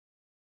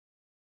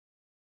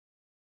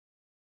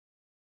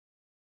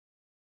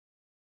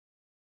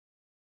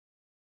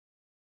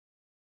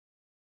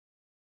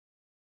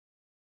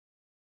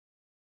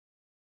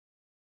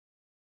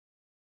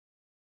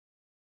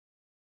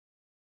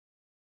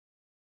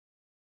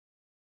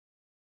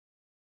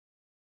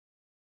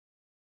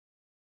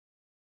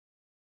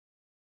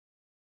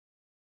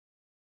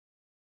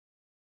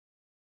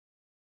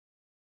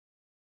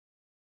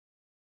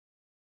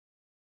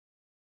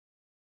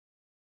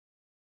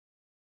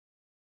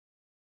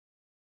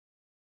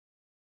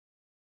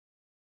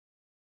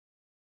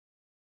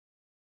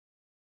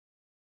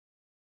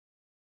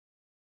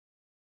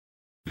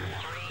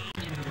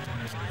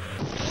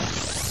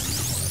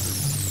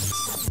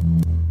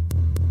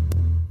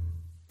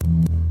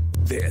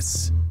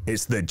This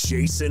is the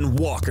Jason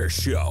Walker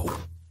Show.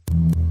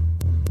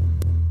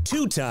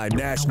 Two-time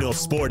National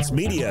Sports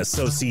Media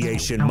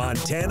Association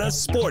Montana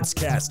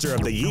Sportscaster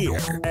of the Year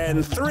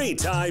and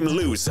three-time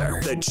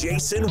loser, the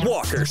Jason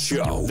Walker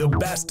Show. The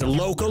best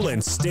local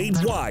and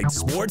statewide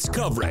sports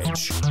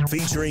coverage,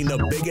 featuring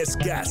the biggest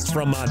guests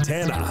from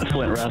Montana.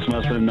 Flint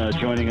Rasmussen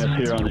joining us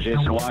here on the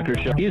Jason Walker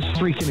Show. He's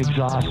freaking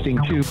exhausting,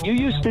 too. You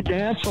used to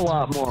dance a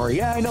lot more.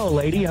 Yeah, I know,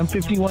 lady. I'm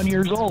 51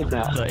 years old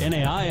now. The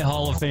NAI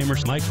Hall of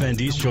Famer Mike Van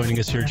Diest joining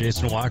us here,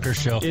 Jason Walker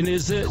Show. And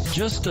is it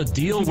just a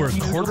deal where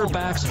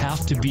quarterbacks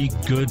have to be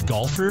good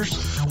golfers?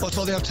 Well, that's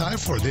all they have time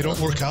for. They don't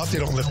work out. They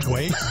don't lift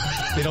weight.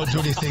 They don't do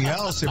anything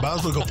else. They might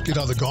as well go get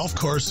on the golf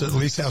course and at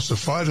least have some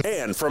fun.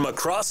 And from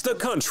across the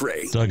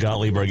country, Doug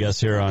Gottlieb, our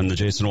guest here on the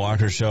Jason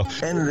Walker Show.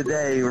 End of the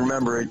day,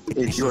 remember,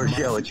 it's your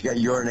show. It's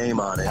got your name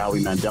on it.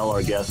 Howie Mandel,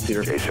 our guest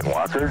here. Jason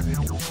Walker,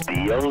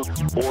 deal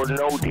or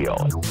no deal?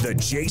 the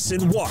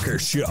Jason Walker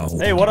Show.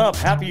 Hey, what up?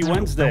 Happy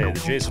Wednesday. The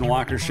Jason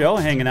Walker Show,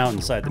 hanging out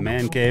inside the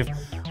man cave.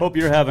 Hope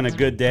you're having a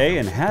good day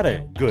and had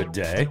a good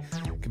day.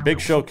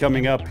 Big show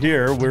coming up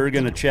here. We're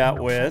going to chat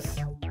with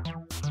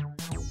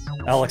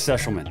Alex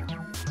Eschelman.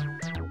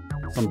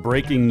 Some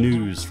breaking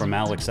news from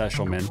Alex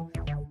Eschelman.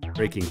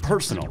 Breaking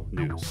personal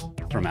news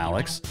from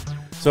Alex.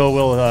 So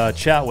we'll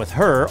chat with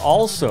her.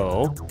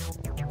 Also,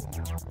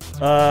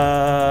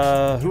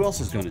 who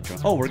else is going to join?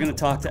 Oh, we're going to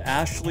talk to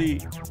Ashley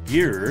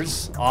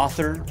Girres,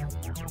 author,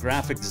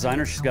 graphic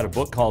designer. She's got a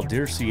book called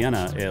Dear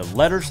Siena,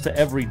 Letters to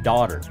Every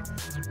Daughter.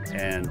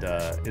 And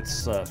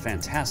it's a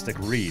fantastic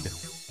read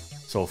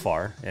so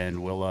far,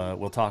 and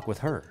we'll talk with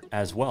her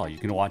as well. You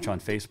can watch on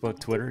Facebook,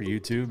 Twitter,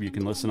 YouTube. You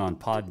can listen on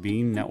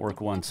Podbean, Network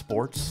One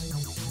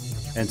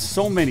Sports, and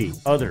so many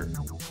other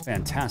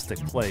fantastic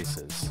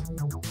places.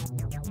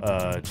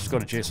 Just go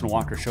to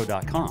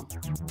jasonwalkershow.com,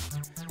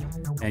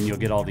 and you'll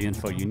get all the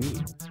info you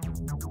need.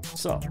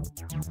 So,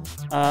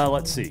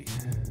 let's see.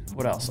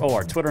 What else? Oh,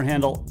 our Twitter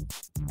handle,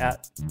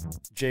 at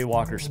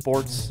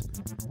jwalkersports.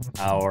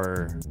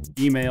 Our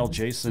email,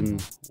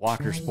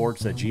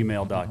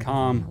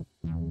 jasonwalkersports@gmail.com.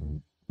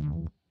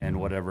 And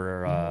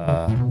whatever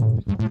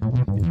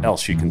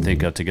else you can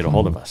think of to get a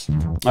hold of us.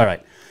 All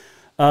right.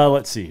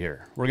 Let's see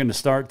here. We're going to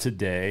start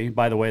today.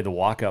 By the way, the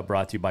walkout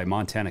brought to you by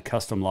Montana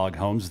Custom Log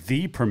Homes,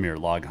 the premier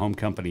log home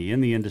company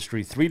in the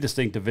industry. 3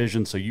 distinct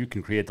divisions so you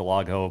can create the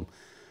log home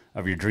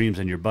of your dreams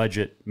and your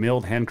budget.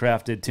 Milled,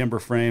 handcrafted, timber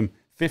frame,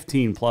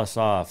 15 plus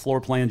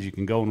floor plans. You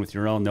can go in with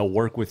your own. They'll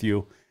work with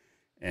you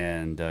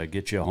and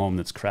get you a home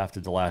that's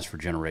crafted to last for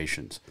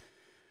generations.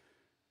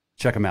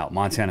 Check them out,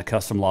 Montana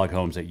Custom Log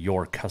Homes at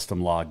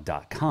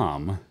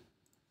yourcustomlog.com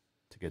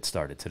to get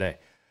started today.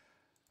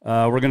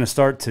 We're going to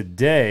start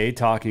today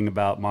talking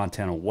about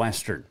Montana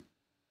Western.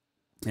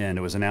 And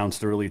it was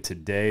announced early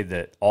today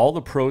that all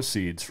the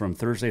proceeds from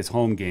Thursday's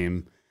home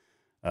games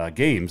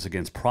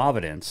against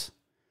Providence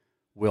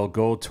will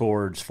go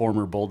towards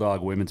former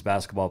Bulldog women's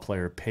basketball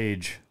player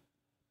Paige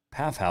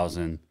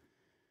Paffhausen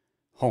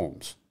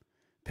homes.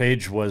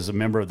 Paige was a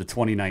member of the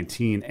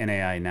 2019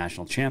 NAI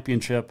National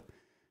Championship.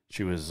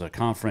 She was a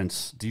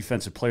conference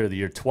defensive player of the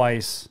year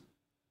twice,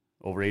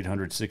 over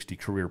 860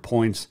 career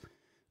points,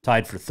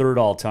 tied for third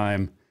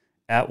all-time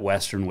at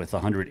Western with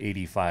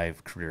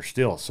 185 career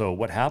steals. So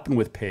what happened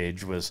with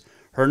Paige was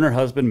her and her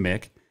husband,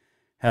 Mick,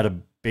 had a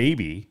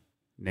baby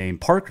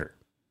named Parker,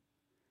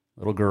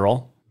 little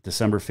girl,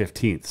 December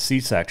 15th,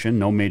 C-section,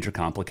 no major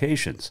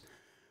complications.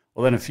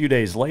 Well, then a few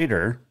days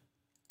later,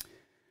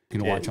 you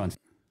can watch on,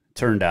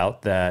 turned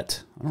out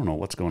that, I don't know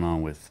what's going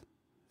on with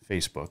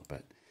Facebook,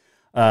 but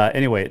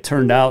anyway, it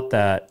turned out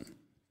that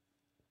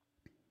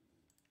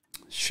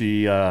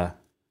she had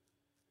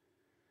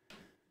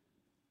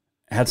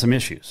some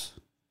issues.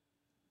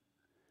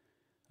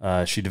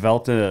 She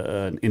developed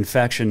an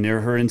infection near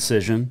her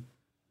incision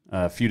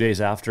a few days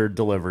after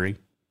delivery.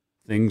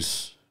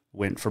 Things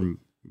went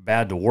from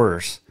bad to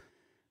worse.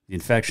 The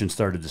infection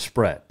started to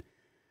spread.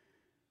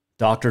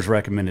 Doctors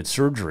recommended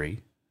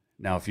surgery.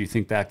 Now, if you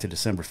think back to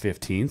December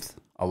 15th,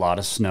 a lot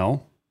of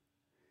snow.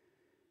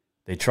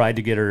 They tried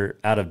to get her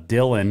out of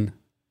Dillon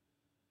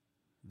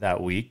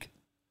that week.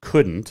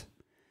 Couldn't.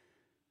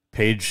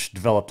 Paige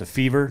developed a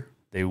fever.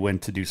 They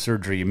went to do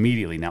surgery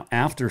immediately. Now,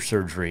 after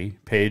surgery,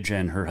 Paige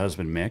and her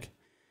husband, Mick,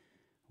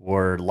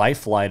 were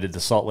life-flighted to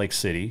Salt Lake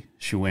City.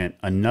 She went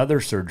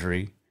another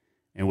surgery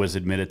and was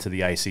admitted to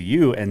the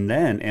ICU and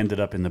then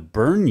ended up in the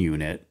burn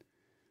unit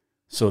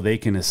so they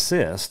can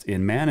assist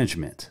in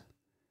management.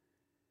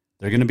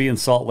 They're going to be in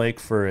Salt Lake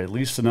for at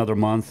least another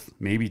month,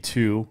 maybe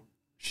 2.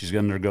 She's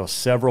going to undergo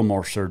several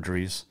more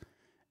surgeries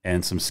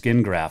and some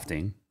skin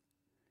grafting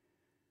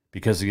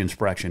because the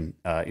infection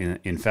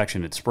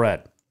had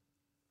spread.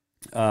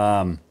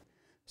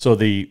 So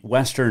the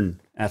Western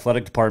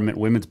Athletic Department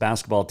women's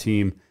basketball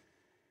team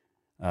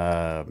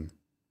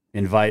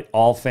invite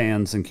all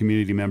fans and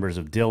community members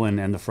of Dillon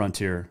and the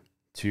Frontier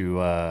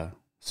to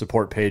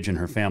support Paige and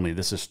her family.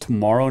 This is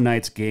tomorrow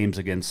night's games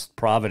against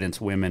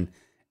Providence women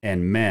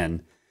and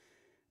men.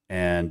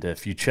 And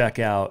if you check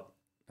out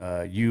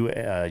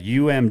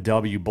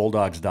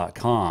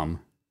umwbulldogs.com,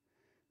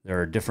 There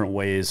are different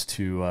ways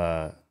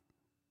to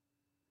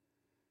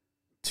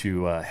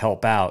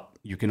help out.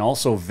 You can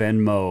also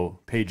Venmo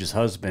Paige's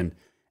husband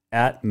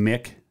at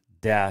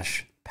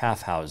Mick-Paffhausen,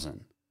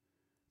 Paffhausen.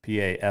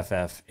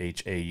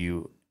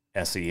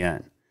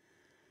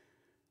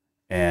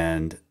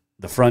 And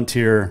the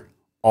Frontier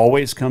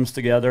always comes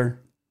together.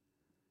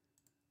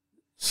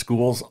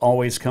 Schools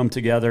always come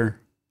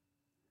together.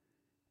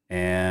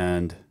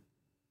 And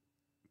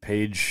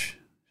Paige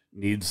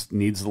needs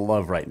the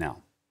love right now.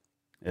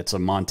 It's a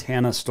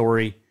Montana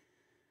story,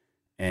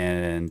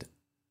 and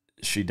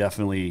she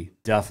definitely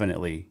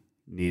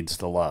needs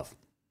the love.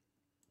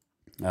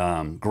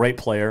 Great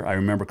player. I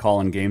remember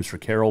calling games for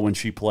Carol when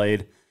she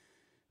played.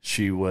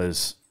 She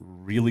was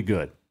really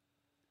good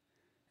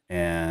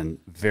and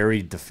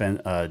very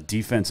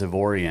defensive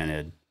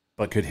oriented,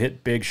 but could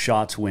hit big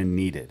shots when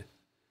needed.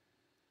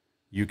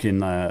 You can,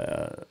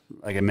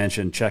 like I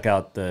mentioned, check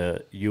out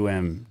the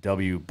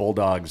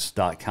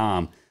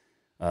umwbulldogs.com.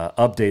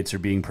 Updates are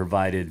being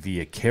provided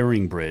via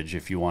Caring Bridge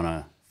if you want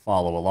to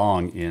follow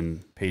along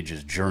in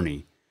Paige's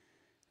journey.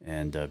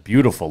 And a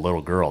beautiful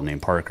little girl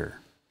named Parker.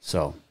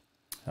 So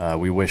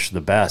we wish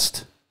the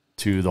best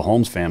to the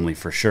Holmes family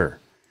for sure.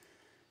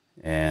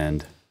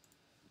 And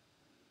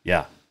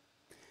yeah,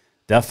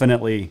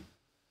 definitely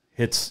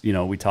hits,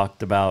 we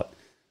talked about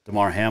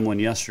Damar Hamlin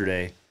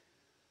yesterday,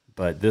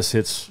 but this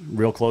hits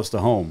real close to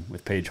home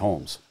with Paige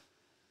Holmes.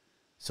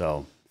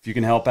 So if you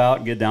can help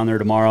out, get down there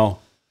tomorrow,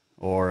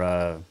 or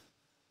go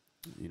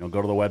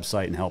to the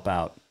website and help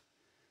out.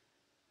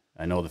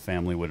 I know the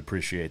family would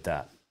appreciate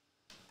that.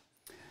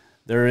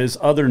 There is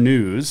other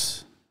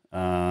news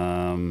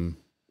in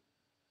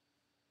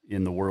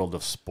the world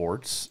of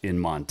sports in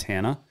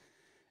Montana,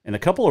 and a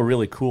couple of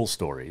really cool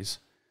stories.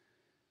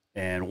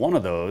 And one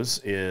of those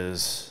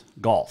is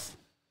golf.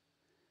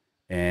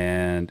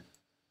 And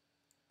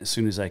as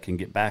soon as I can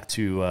get back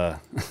to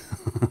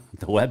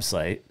the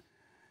website,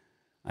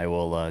 I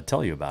will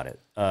tell you about it.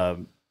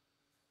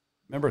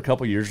 Remember a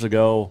couple years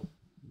ago,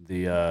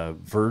 the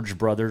Verge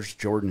brothers,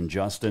 Jordan and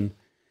Justin,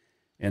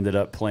 ended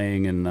up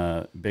playing in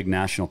a big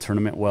national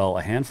tournament. Well,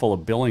 a handful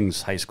of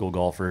Billings high school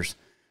golfers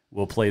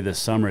will play this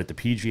summer at the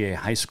PGA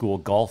High School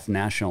Golf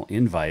National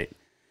Invite.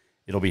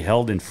 It'll be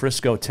held in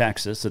Frisco,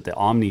 Texas at the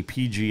Omni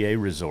PGA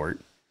Resort,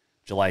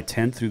 July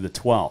 10th through the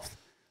 12th.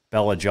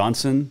 Bella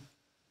Johnson,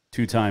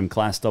 two-time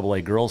Class AA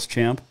girls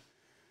champ.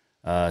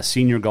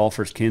 Senior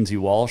golfers Kenzie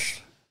Walsh,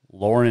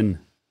 Lauren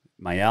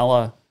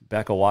Mayala,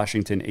 Becca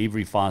Washington,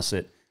 Avery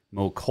Fawcett,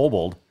 Mo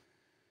Kobold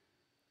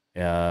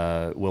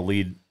will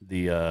lead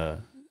the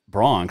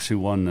Bronx, who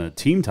won the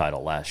team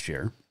title last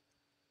year.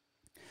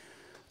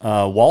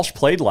 Walsh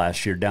played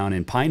last year down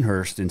in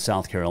Pinehurst in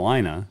South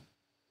Carolina,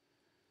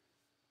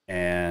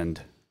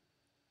 and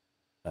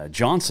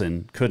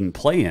Johnson couldn't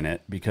play in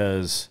it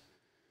because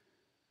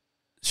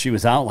she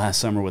was out last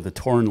summer with a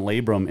torn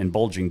labrum and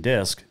bulging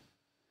disc.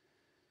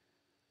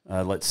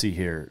 Let's see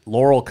here.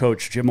 Laurel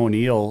coach Jim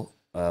O'Neill,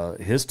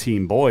 his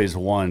team boys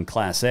won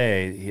Class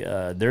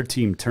A. Their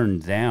team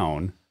turned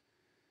down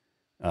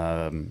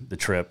the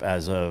trip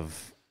as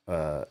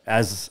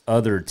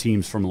other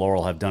teams from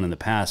Laurel have done in the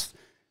past,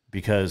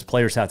 because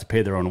players have to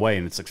pay their own way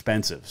and it's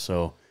expensive.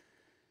 So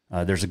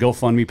there's a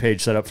GoFundMe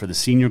page set up for the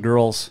senior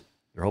girls.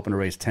 They're hoping to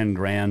raise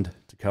 $10,000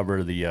 to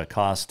cover the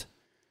cost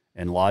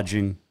and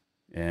lodging.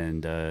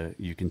 And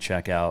you can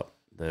check out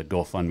the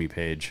GoFundMe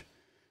page,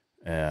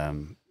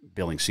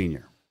 Billings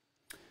Senior.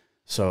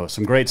 So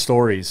some great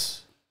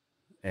stories,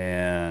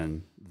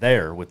 and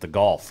there with the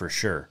golf for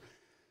sure.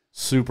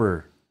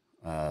 Super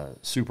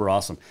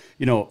awesome.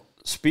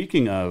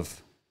 Speaking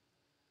of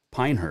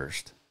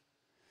Pinehurst,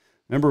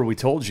 remember we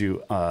told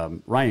you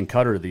Ryan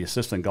Cutter, the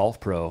assistant golf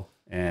pro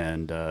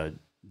and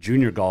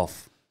junior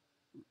golf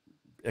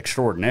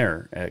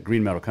extraordinaire at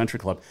Green Meadow Country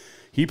Club,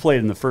 he played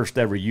in the first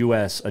ever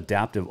U.S.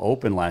 Adaptive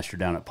Open last year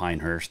down at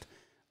Pinehurst.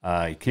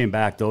 He came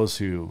back. Those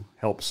who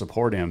helped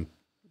support him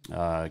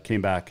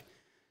came back.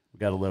 We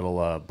got a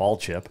little ball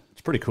chip.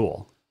 It's pretty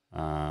cool.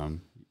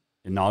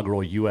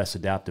 Inaugural U.S.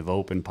 Adaptive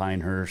Open,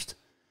 Pinehurst.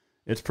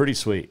 It's pretty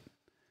sweet.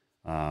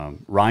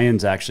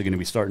 Ryan's actually going to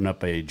be starting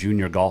up a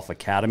junior golf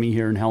academy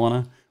here in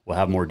Helena. We'll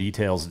have more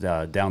details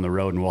down the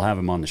road, and we'll have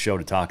him on the show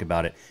to talk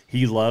about it.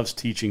 He loves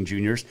teaching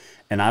juniors,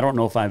 and I don't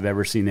know if I've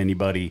ever seen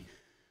anybody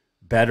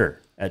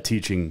better at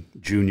teaching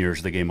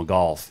juniors the game of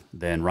golf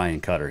than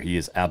Ryan Cutter. He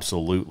is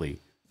absolutely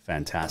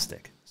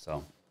fantastic.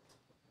 So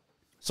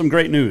some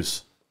great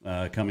news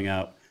coming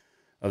out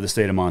of the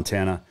state of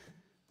Montana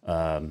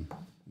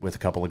with a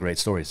couple of great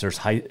stories. There's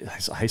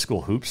high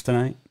school hoops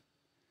tonight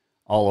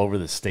all over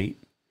the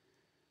state.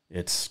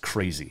 It's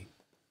crazy.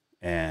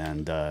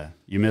 And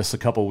you miss a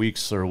couple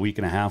weeks or a week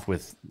and a half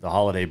with the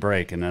holiday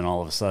break, and then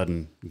all of a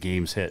sudden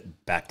games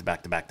hit back to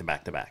back to back to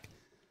back to back.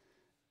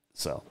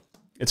 So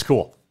it's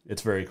cool.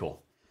 It's very cool.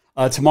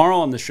 Tomorrow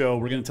on the show,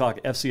 we're going to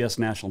talk FCS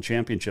National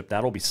Championship.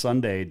 That'll be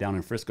Sunday down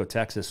in Frisco,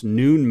 Texas,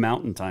 noon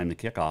Mountain Time, the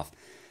kickoff.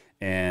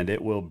 And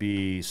it will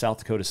be South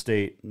Dakota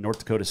State, North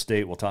Dakota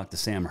State. We'll talk to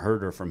Sam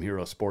Herder from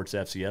Hero Sports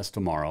FCS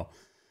tomorrow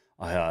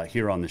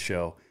here on the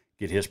show.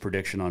 get his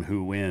prediction on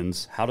who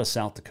wins. How does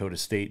South Dakota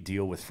State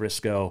deal with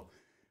Frisco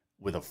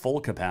with a full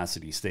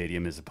capacity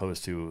stadium as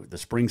opposed to the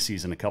spring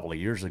season a couple of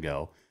years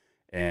ago?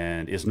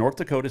 And is North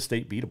Dakota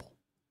State beatable?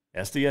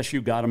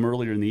 SDSU got them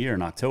earlier in the year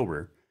in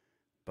October,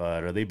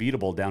 but are they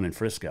beatable down in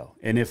Frisco?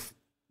 And if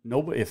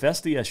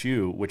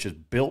SDSU, which is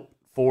built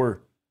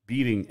for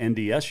beating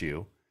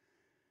NDSU,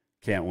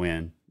 can't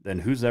win, then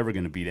who's ever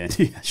going to beat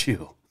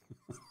NDSU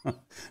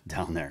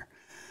down there?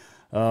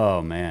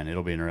 Oh, man,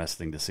 it'll be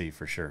interesting to see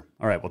for sure.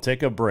 All right, we'll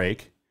take a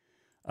break.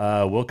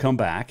 We'll come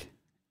back,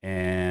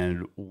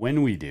 and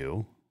when we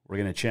do, we're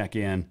going to check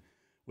in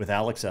with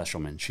Alex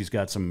Eschelman. She's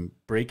got some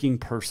breaking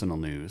personal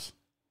news.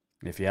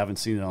 If you haven't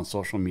seen it on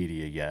social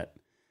media yet,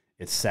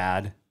 it's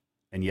sad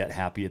and yet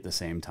happy at the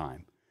same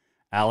time.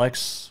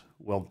 Alex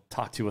will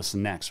talk to us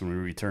next when we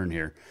return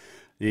here.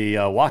 The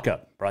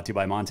Walk-Up, brought to you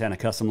by Montana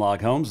Custom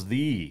Log Homes,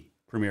 the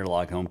premier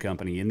log home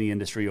company in the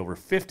industry, over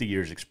 50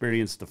 years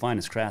experience, the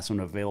finest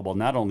craftsmen available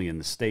not only in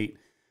the state,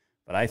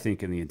 but I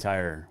think in the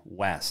entire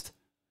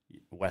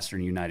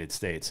Western United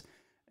States.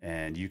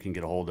 And you can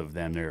get a hold of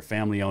them. They're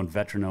family-owned,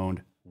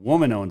 veteran-owned,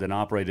 woman-owned and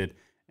operated,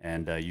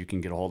 and you can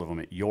get a hold of them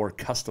at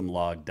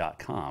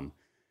yourcustomlog.com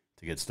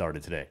to get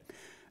started today.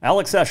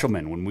 Alex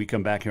Eschelman, when we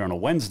come back here on a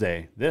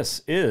Wednesday,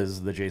 this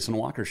is The Jason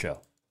Walker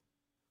Show.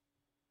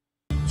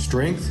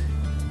 Strength,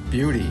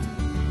 beauty,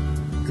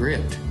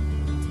 grit,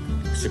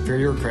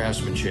 superior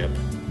craftsmanship.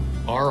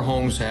 Our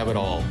homes have it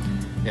all.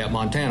 At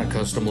Montana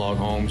Custom Log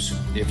Homes,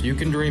 if you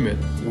can dream it,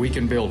 we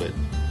can build it.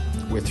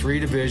 With 3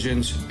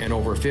 divisions and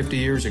over 50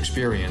 years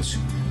experience,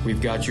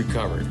 we've got you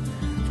covered.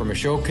 From a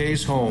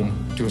showcase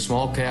home to a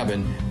small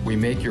cabin, we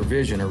make your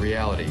vision a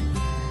reality.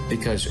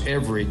 Because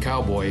every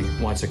cowboy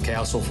wants a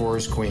castle for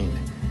his queen.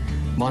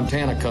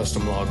 Montana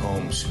Custom Log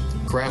Homes,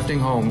 crafting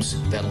homes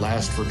that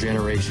last for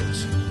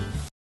generations.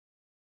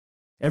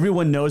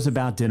 Everyone knows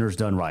about Dinners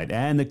Done Right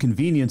and the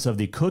convenience of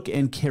the cook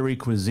and carry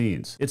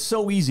cuisines. It's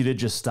so easy to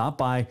just stop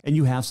by and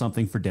you have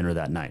something for dinner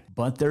that night.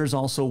 But there's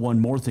also one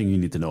more thing you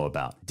need to know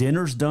about.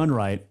 Dinners Done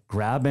Right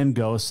Grab and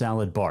Go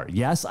Salad Bar.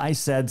 Yes, I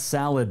said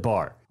salad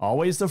bar.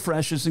 Always the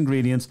freshest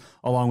ingredients,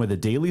 along with a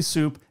daily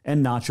soup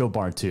and nacho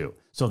bar too.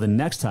 So the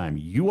next time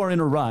you are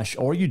in a rush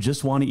or you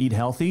just want to eat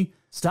healthy,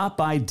 stop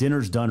by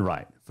Dinners Done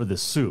Right for the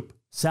soup,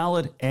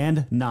 salad,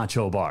 and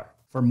nacho bar.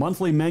 For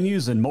monthly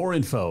menus and more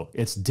info,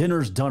 it's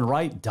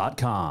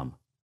dinnersdoneright.com.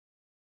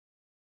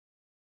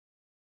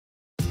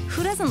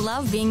 Who doesn't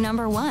love being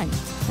number one?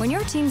 When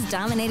your team's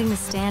dominating the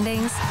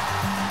standings,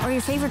 or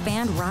your favorite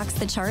band rocks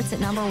the charts at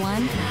number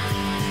one,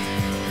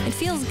 it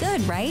feels good,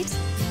 right?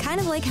 Kind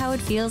of like how it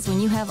feels when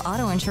you have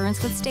auto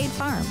insurance with State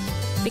Farm.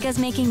 Because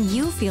making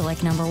you feel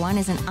like number one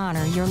is an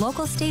honor your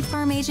local State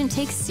Farm agent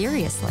takes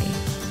seriously.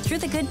 Through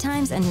the good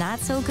times and not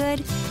so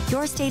good,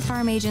 your State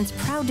Farm agent's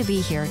proud to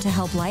be here to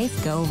help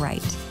life go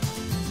right.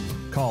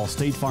 Call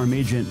State Farm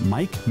agent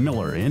Mike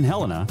Miller in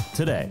Helena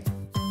today.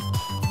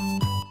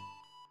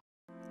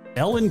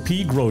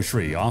 L&P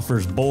Grocery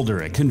offers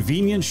Boulder a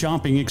convenient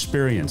shopping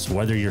experience,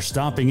 whether you're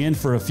stopping in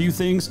for a few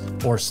things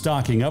or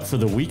stocking up for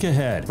the week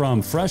ahead.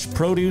 From fresh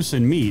produce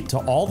and meat to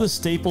all the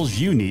staples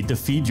you need to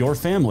feed your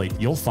family,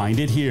 you'll find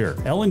it here.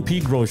 L&P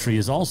Grocery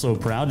is also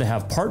proud to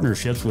have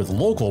partnerships with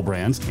local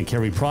brands and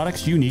carry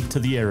products unique to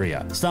the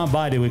area. Stop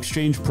by to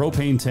exchange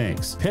propane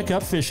tanks, pick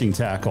up fishing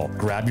tackle,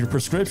 grab your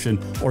prescription,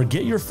 or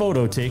get your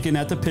photo taken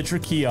at the Pitcher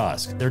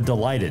Kiosk. They're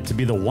delighted to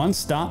be the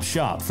one-stop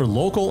shop for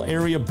local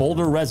area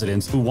Boulder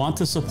residents who want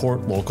to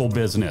support local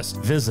business.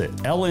 Visit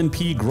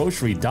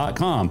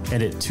lnpgrocery.com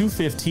and at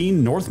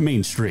 215 North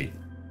Main Street.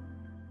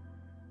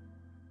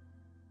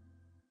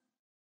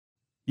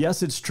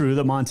 Yes, it's true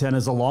that Montana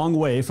is a long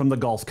way from the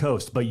Gulf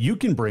Coast, but you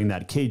can bring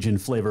that Cajun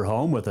flavor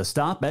home with a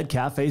stop at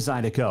Cafe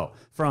Zydeco.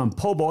 From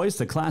po' boys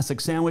to classic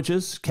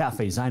sandwiches,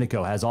 Cafe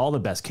Zydeco has all the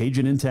best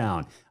Cajun in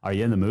town. Are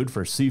you in the mood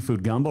for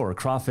seafood gumbo or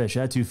crawfish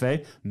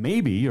etouffee?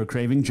 Maybe you're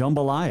craving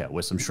jambalaya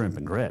with some shrimp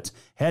and grits.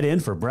 Head in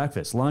for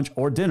breakfast, lunch,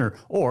 or dinner,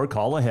 or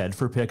call ahead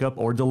for pickup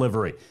or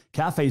delivery.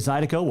 Cafe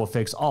Zydeco will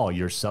fix all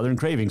your southern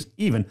cravings,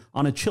 even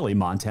on a chilly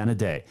Montana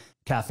day.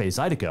 Cafe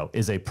Zydeco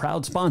is a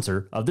proud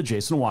sponsor of The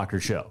Jason Walker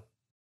Show.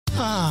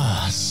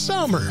 Ah,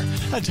 summer.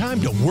 A time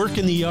to work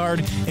in the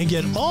yard and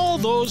get all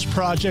those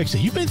projects that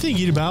you've been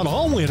thinking about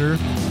all winter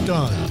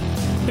done.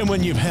 And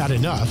when you've had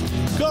enough,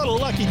 go to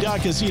Lucky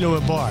Duck Casino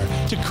and Bar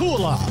to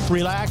cool off,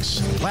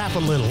 relax, laugh a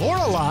little, or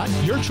a lot,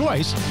 your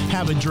choice.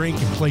 Have a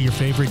drink and play your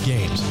favorite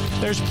games.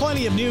 There's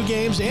plenty of new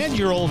games and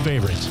your old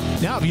favorites.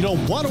 Now, if you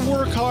don't want to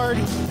work hard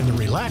and the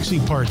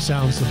relaxing part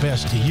sounds the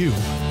best to you,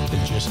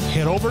 then just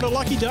head over to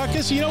Lucky Duck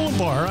Casino and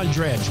Bar on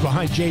Dredge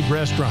behind Jade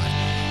Restaurant.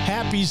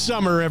 Happy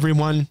summer,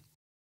 everyone.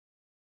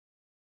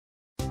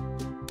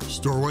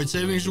 Store-wide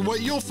savings are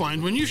what you'll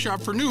find when you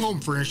shop for new home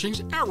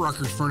furnishings at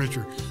Rucker's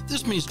Furniture.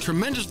 This means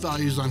tremendous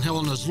values on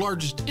Helena's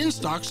largest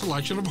in-stock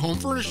selection of home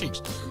furnishings.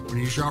 When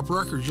you shop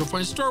Rucker's, you'll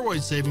find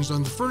store-wide savings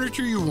on the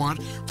furniture you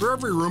want for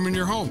every room in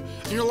your home.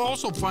 And you'll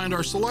also find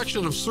our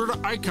selection of Serta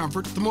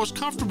iComfort, the most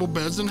comfortable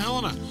beds in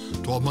Helena.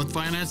 12-month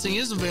financing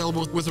is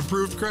available with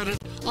approved credit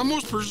on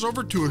most purchases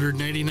over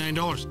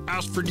 $289.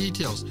 Ask for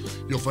details.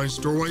 You'll find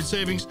store-wide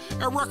savings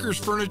at Rucker's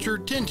Furniture,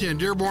 1010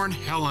 Dearborn,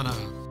 Helena.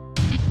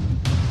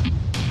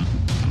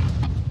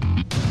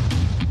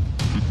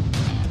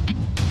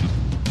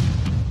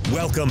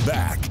 Welcome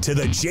back to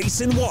the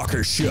Jason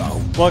Walker Show.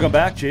 Welcome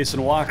back,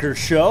 Jason Walker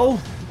Show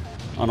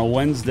on a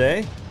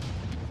Wednesday.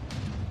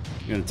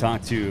 I'm going to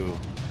talk to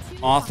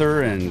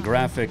author and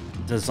graphic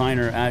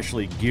designer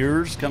Ashley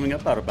Girres coming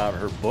up about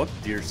her book,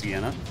 Dear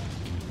Siena,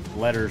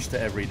 Letters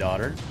to Every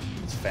Daughter.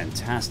 It's a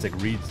fantastic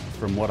read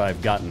from what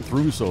I've gotten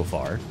through so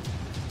far.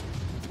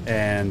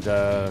 And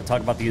talk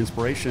about the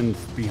inspiration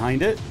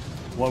behind it,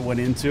 what went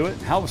into it,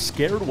 how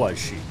scared was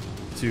she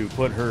to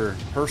put her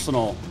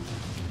personal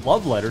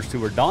love letters to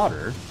her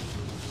daughter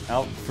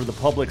out for the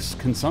public's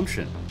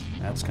consumption.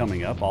 That's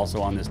coming up.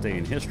 Also on this day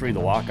in history, the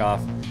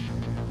walk-off.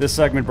 This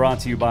segment brought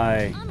to you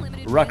by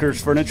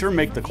Rucker's Furniture.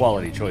 Make the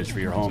quality choice for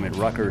your home at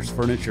Rucker's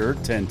Furniture,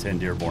 1010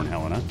 Dearborn,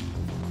 Helena.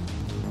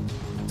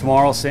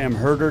 Tomorrow, Sam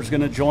Herder's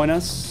going to join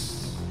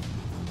us.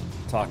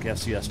 Talk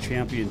FCS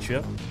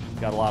Championship.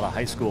 Got a lot of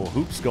high school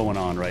hoops going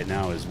on right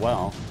now as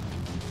well.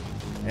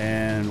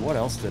 And what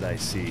else did I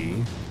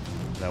see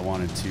that I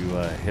wanted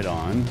to hit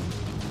on?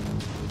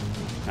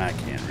 I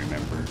can't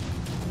remember.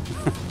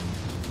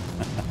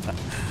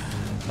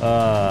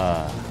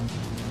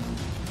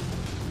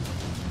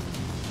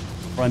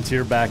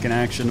 Frontier back in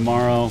action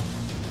tomorrow.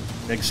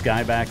 Big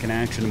Sky back in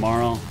action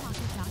tomorrow.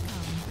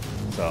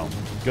 So,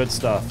 good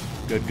stuff.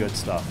 Good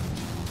stuff.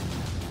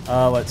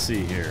 Let's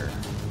see here.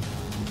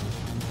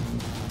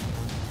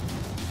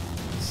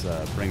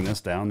 Let's bring this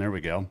down. There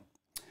we go.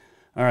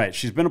 All right.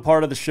 She's been a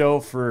part of the show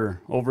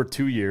for over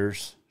 2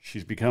 years.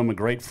 She's become a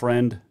great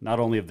friend,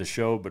 not only of the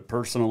show, but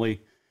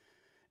personally.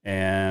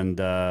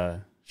 And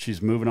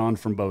she's moving on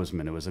from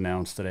Bozeman. It was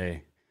announced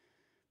today.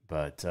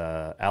 But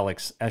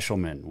Alex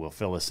Eschelman will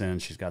fill us in.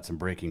 She's got some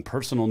breaking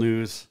personal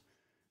news,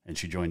 and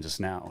she joins us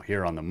now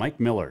here on the Mike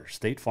Miller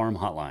State Farm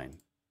Hotline.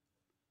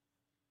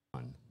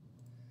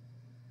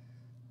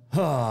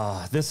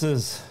 This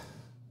is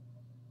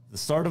the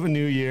start of a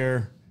new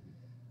year.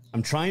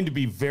 I'm trying to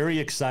be very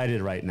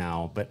excited right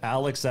now, but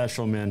Alex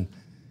Eschelman,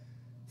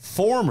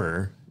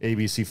 former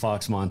ABC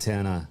Fox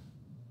Montana,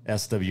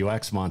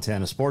 SWX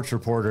Montana sports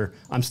reporter.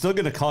 I'm still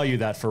going to call you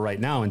that for right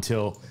now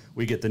until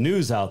we get the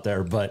news out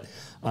there, but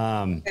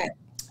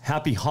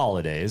happy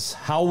holidays.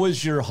 How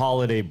was your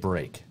holiday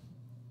break?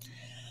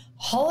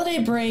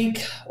 Holiday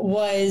break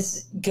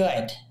was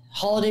good.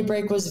 Holiday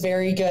break was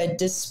very good,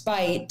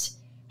 despite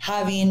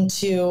having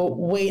to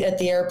wait at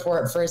the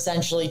airport for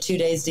essentially 2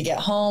 days to get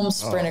home,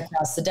 sprint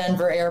across the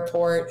Denver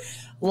airport.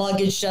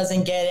 Luggage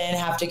doesn't get in,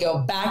 have to go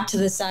back to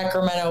the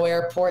Sacramento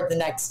airport the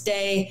next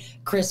day,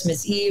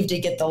 Christmas Eve, to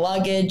get the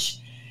luggage.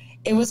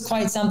 It was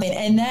quite something.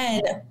 And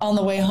then on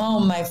the way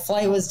home, my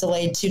flight was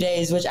delayed 2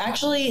 days, which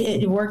actually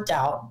it worked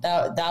out.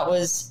 That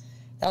was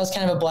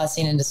kind of a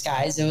blessing in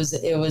disguise.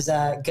 It was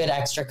a good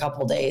extra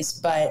couple days,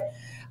 but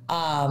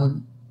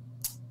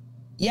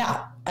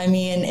yeah, I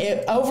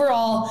mean,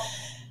 overall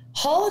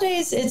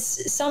holidays,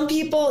 it's some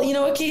people,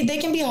 they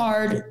can be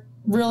hard.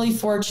 Really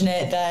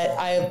fortunate that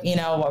I'm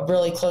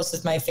really close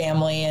with my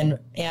family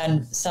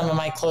and some of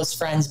my close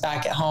friends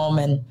back at home,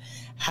 and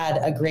had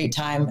a great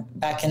time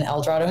back in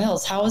El Dorado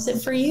Hills. How was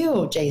it for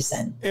you,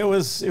 Jason? It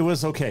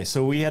was okay.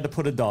 So we had to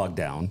put a dog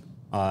down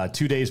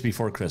 2 days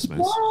before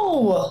Christmas.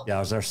 Whoa! Yeah, it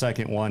was our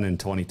second one in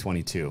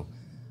 2022.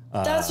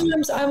 That's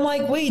what I'm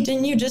like. Wait,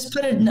 didn't you just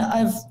put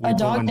a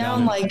dog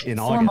down like in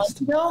 4 August.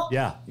 months ago?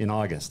 Yeah, in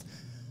August.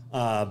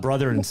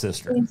 Brother and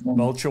sister,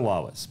 both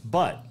Chihuahuas,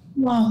 but.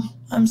 Well,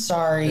 I'm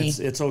sorry.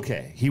 It's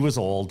okay. He was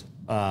old.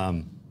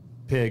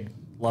 Pig,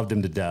 loved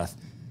him to death.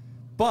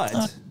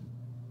 But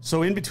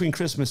so in between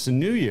Christmas and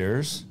New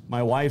Year's,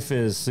 my wife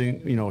is,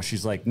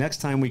 she's like, next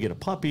time we get a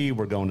puppy,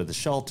 we're going to the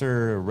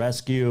shelter,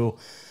 rescue,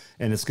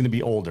 and it's going to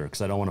be older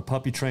because I don't want to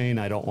puppy train.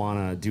 I don't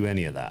want to do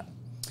any of that.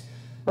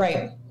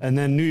 Right. And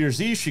then New Year's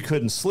Eve, she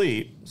couldn't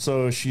sleep.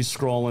 So she's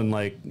scrolling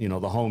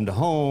the home to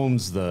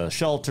homes, the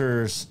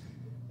shelters,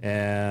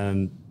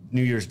 and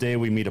New Year's Day,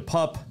 we meet a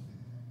pup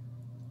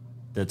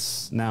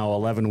that's now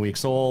 11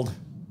 weeks old.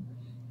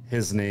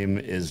 His name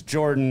is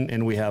Jordan,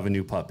 and we have a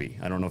new puppy.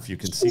 I don't know if you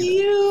can see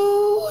Cute.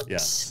 that.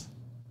 Yes.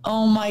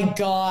 Oh my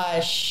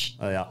gosh.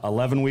 Yeah,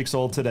 11 weeks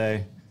old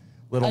today.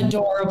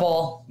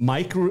 Adorable.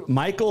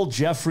 Michael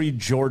Jeffrey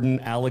Jordan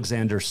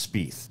Alexander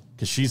Spieth,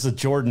 because she's a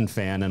Jordan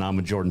fan and I'm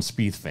a Jordan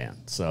Spieth fan.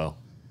 So.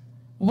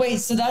 Wait,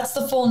 so that's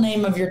the full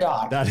name of your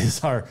dog? That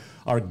is our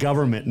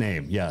government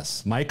name.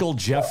 Yes, Michael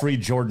Jeffrey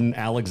Jordan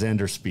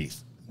Alexander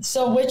Spieth.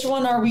 So which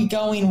one are we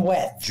going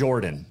with?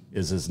 Jordan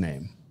is his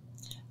name.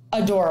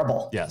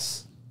 Adorable.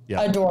 Yes.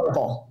 Yeah.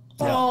 Adorable.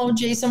 Yeah. Oh,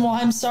 Jason, well,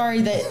 I'm sorry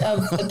that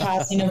of the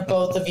passing of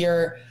both of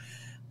your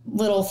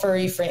little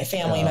furry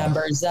family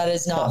members. That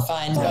is not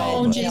fun.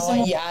 But you know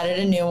what? You added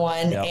a new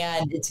one,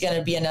 and it's going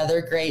to be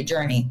another great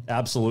journey.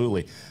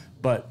 Absolutely.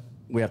 But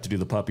we have to do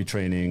the puppy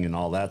training and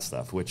all that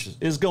stuff, which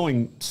is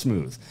going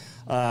smooth.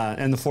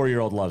 And the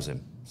 4-year-old loves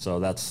him. So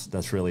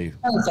that's really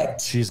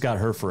perfect. She's got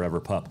her forever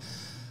pup.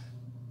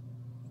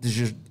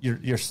 Did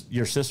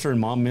your sister and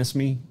mom miss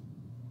me?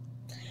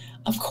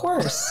 Of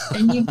course.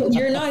 And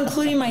you're not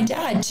including my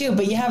dad too,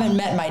 but you haven't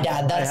met my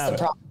dad. That's the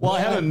problem. Well, I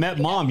haven't met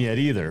mom yet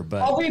either,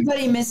 but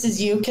everybody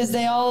misses you because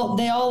they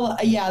all,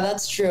 yeah,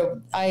 that's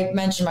true. I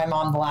mentioned my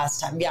mom the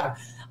last time. Yeah.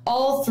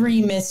 All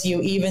three miss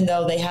you, even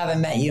though they haven't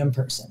met you in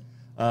person.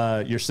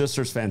 Your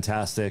sister's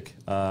fantastic.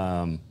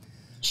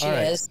 She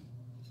is.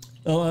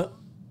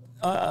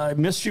 I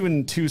missed you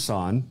in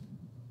Tucson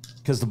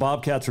because the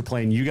Bobcats were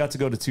playing. You got to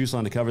go to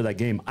Tucson to cover that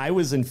game. I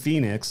was in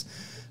Phoenix.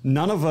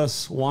 None of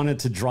us wanted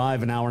to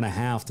drive an hour and a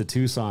half to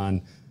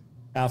Tucson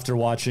after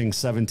watching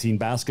 17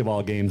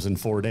 basketball games in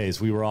 4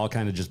 days. We were all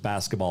kind of just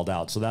basketballed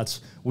out. So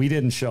we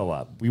didn't show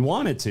up. We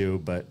wanted to,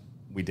 but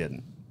we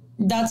didn't.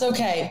 That's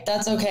okay.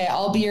 That's okay.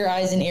 I'll be your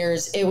eyes and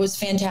ears. It was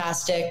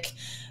fantastic.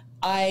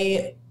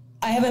 I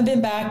haven't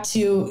been back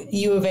to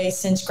U of A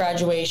since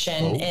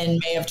graduation in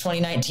May of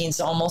 2019,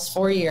 so almost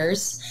 4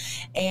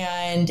 years.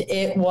 And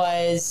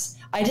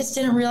I just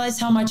didn't realize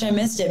how much I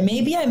missed it.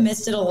 Maybe I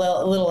missed it a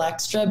little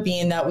extra,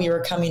 being that we were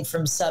coming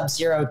from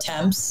sub-zero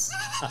temps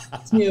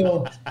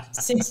to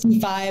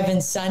 65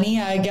 and sunny.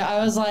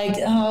 I was like,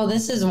 oh,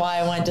 this is why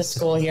I went to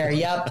school here.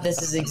 Yep,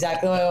 this is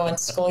exactly why I went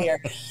to school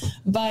here.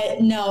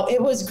 But no,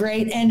 it was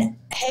great. And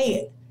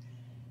hey,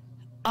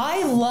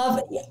 I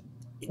love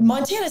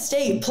Montana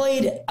State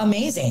played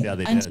amazing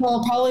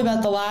until probably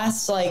about the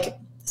last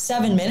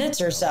 7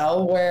 minutes or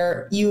so,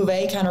 where U of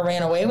A kind of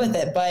ran away with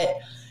it. But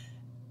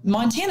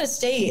Montana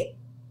State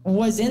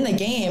was in the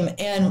game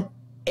and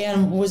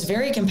was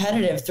very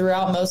competitive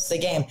throughout most of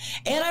the game.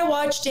 And I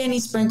watched Danny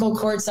Sprinkle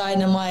courtside,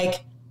 and I'm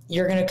like,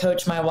 you're going to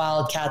coach my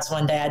Wildcats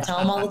one day. I tell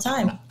him all the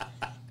time.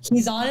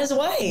 He's on his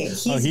way.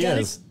 He's going to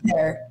be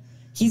there.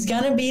 He's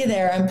going to be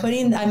there.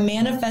 I'm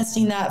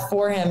manifesting that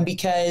for him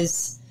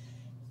because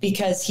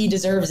he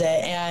deserves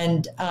it.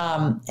 And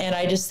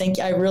I just think,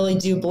 I really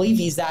do believe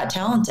he's that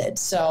talented.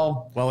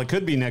 So, well, it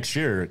could be next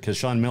year because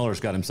Sean Miller's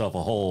got himself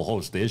a whole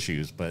host of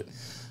issues, but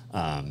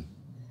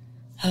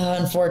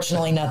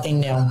unfortunately nothing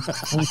new.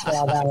 We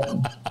saw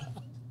that.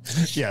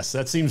 Yes,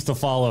 that seems to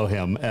follow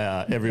him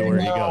everywhere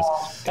he goes.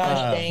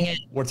 Gosh dang it.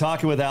 We're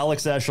talking with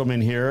Alex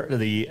Eschelman here,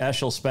 the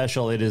Eschel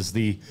Special. It is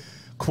the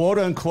quote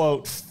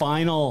unquote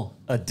final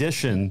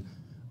edition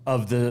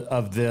of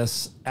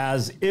this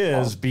as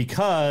is,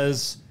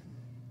 because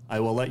I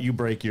will let you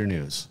break your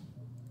news.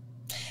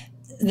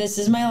 This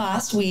is my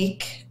last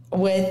week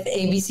with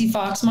ABC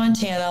Fox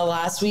Montana,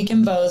 last week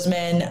in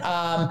Bozeman.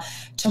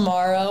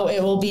 Tomorrow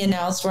it will be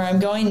announced where I'm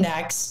going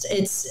next.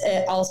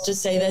 I'll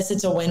just say this,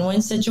 it's a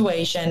win-win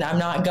situation. I'm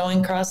not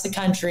going across the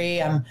country.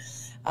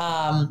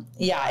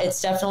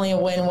 It's definitely a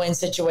win-win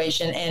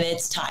situation, and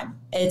it's time.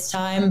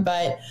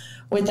 But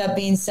with that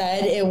being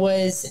said, it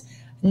was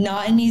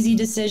not an easy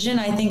decision.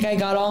 I think I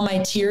got all my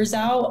tears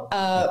out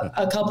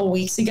a couple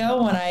weeks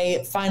ago when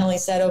I finally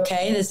said,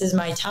 okay, this is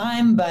my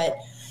time. But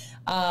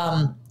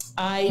I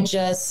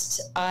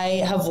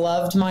have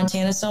loved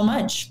Montana so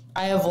much.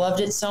 I have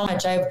loved it so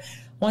much.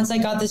 Once I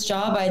got this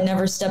job, I had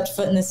never stepped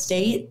foot in the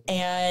state,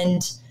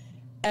 and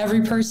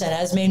every person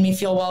has made me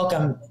feel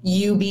welcome,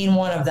 you being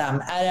one of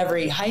them, at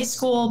every high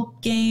school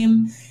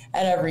game,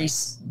 at every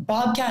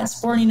Bobcat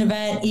sporting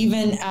event,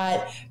 even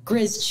at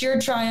Grizz cheer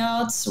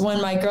tryouts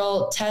when my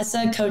girl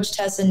Coach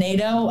Tessa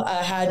Nato,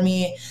 had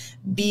me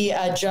be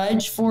a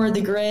judge for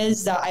the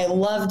Grizz. That I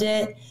loved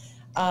it.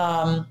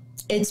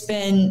 It's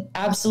been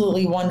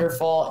absolutely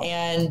wonderful,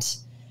 and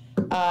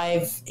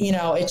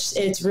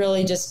it's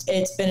really just,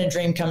 it's been a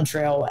dream come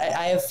true.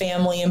 I have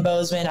family in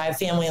Bozeman. I have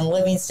family in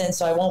Livingston,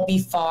 so I won't be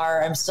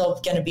far. I'm still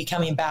going to be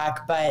coming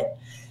back, but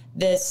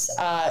this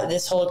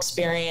whole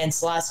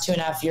experience, last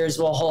 2.5 years,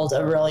 will hold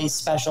a really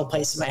special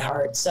place in my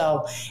heart.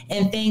 So,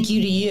 and thank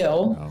you to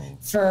you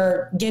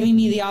for giving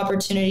me the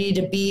opportunity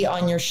to be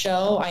on your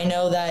show. I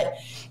know that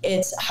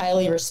it's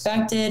highly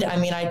respected. I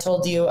mean, I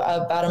told you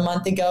about a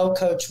month ago,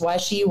 Coach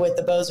Weshy with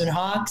the Bozeman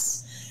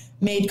Hawks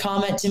made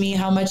comment to me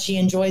how much he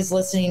enjoys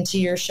listening to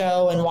your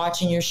show and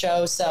watching your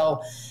show.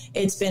 So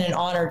it's been an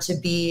honor to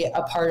be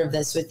a part of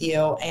this with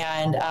you.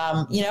 And,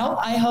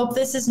 I hope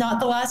this is not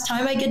the last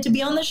time I get to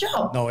be on the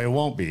show. No, it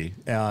won't be.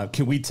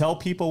 Can we tell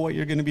people what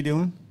you're going to be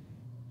doing?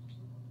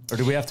 Or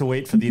do we have to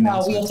wait for the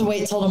announcement? No, we have to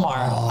wait till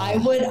tomorrow. Oh.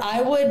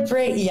 I would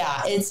break.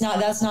 Yeah,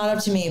 that's not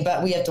up to me,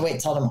 but we have to wait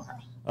till tomorrow.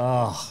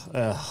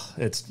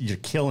 You're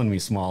killing me,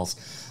 Smalls.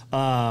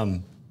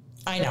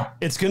 I know.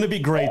 It's going to be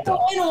great, though.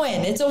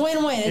 It's a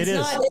win-win. It's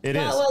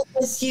not like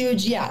this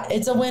huge. Yeah,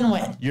 it's a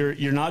win-win.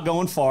 You're not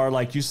going far,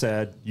 like you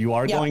said. You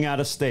are going out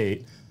of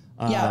state.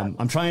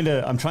 I'm trying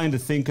to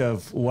think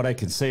of what I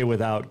can say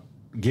without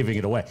giving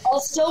it away. I'll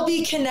still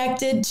be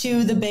connected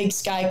to the Big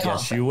Sky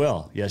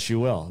Conference. Yes, you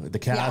will. The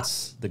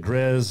Cats, the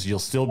Grizz. You'll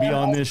still be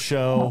on this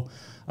show.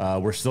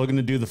 We're still going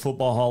to do the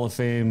Football Hall of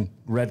Fame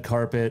red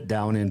carpet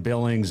down in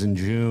Billings in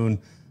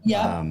June.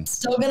 Yeah,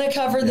 still going to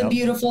cover the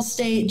beautiful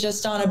state,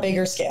 just on a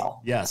bigger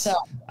scale. Yes. So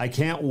I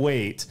can't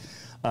wait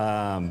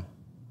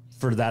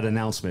for that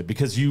announcement,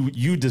 because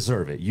you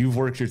deserve it. You've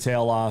worked your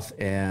tail off,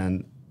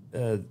 and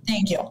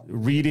thank you.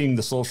 Reading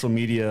the social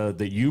media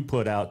that you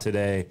put out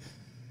today,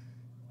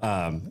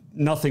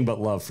 nothing but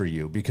love for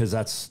you, because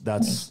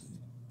that's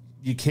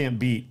you can't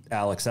beat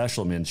Alex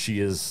Eschelman. She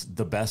is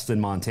the best in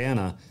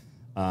Montana.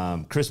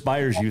 Chris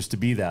Byers used to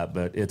be that,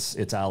 but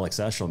it's Alex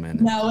Eschelman.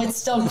 No, it's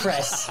still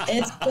Chris.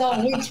 It's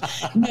still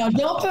no.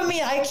 Don't put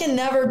me. I can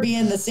never be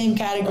in the same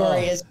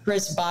category as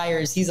Chris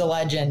Byers. He's a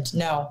legend.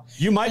 No,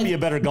 you might be a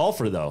better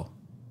golfer though.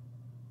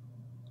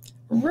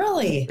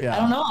 Really? Yeah. I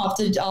don't know.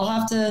 I'll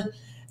have to.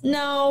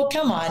 No,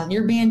 come on.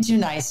 You're being too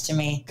nice to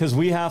me. Because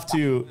you have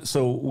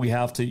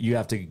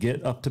to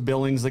get up to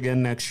Billings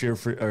again next year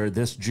or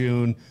this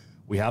June.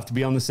 We have to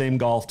be on the same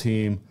golf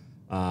team.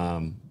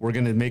 We're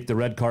going to make the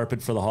red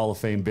carpet for the Hall of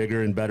Fame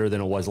bigger and better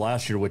than it was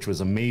last year, which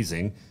was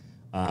amazing.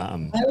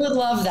 I would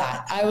love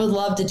that. I would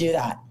love to do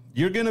that.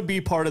 You're going to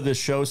be part of this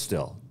show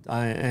still.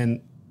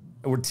 And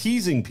we're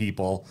teasing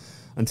people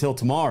until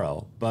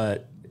tomorrow,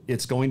 but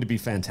it's going to be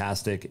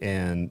fantastic,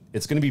 and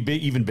it's going to be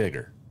even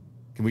bigger.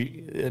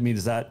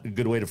 Is that a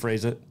good way to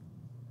phrase it?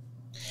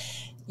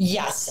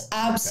 Yes,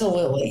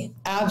 absolutely. Okay.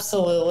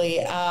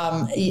 Absolutely.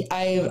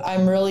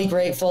 I'm really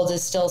grateful to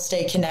still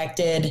stay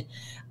connected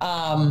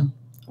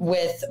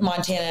with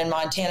Montana and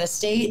Montana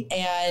State,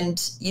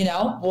 and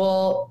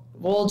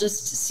we'll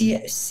just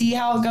see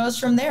how it goes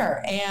from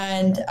there.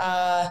 And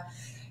I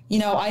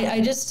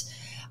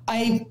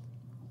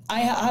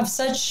have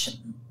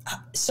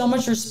so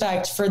much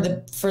respect for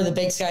the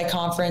Big Sky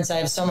Conference. I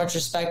have so much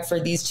respect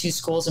for these two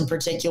schools in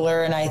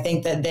particular, and I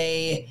think that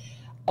they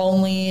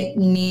only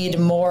need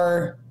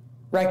more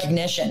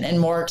recognition and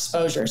more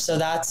exposure. So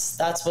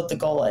that's what the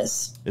goal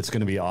is. It's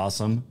going to be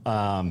awesome.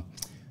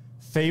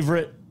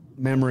 Favorite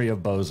memory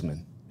of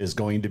Bozeman is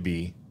going to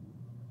be?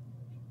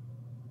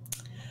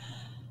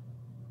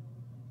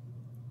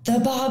 The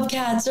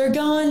Bobcats are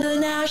going to the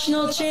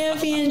national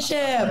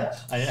championship.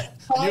 I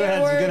knew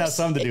it was going to have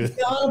something to do with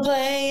it. Going to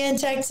play in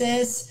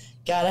Texas.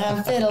 Got to have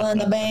a fiddle in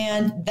the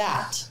band.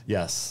 That.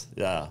 Yes.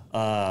 Yeah.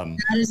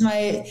 That's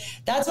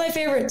my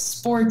favorite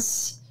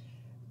sports.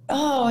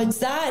 Oh, it's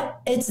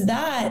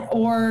that,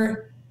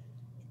 or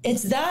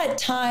it's that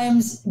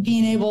times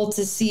being able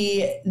to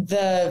see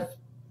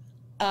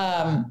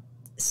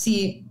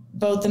see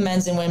both the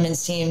men's and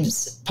women's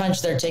teams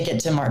punch their ticket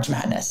to March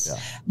Madness.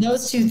 Yeah.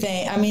 Those two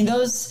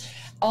things,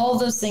 all of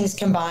those things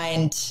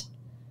combined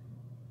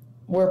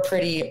were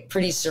pretty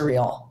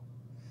surreal.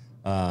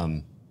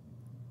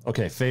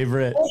 Okay,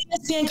 favorite.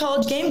 ESPN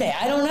College Game Day.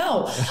 I don't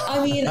know.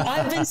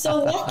 I've been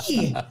so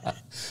lucky.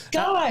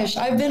 Gosh,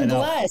 I've been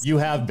blessed. You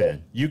have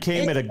been. You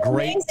came at a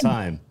great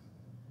time.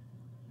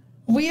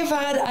 We have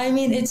had,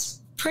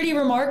 it's pretty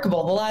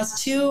remarkable. The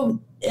last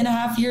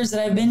 2.5 years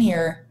that I've been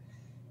here,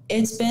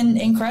 it's been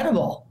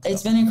incredible.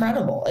 It's been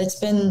incredible. It's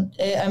been,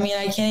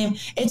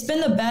 it's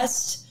been the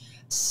best.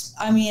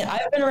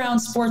 I've been around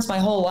sports my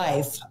whole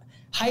life.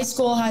 High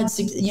school had,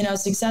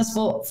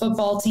 successful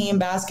football team,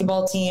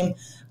 basketball team.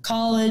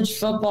 College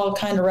football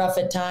kind of rough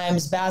at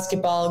times,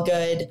 basketball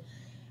good.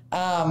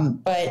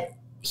 But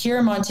here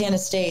in Montana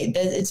State,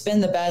 it's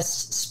been the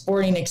best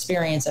sporting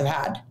experience I've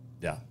had.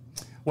 Yeah.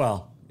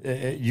 Well,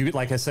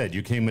 like I said,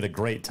 you came at a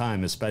great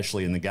time,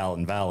 especially in the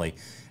Gallatin Valley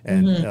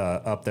and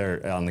up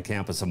there on the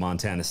campus of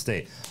Montana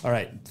State. All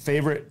right.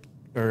 Favorite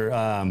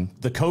or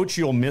the coach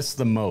you'll miss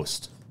the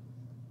most?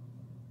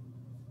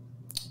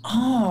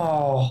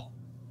 Oh.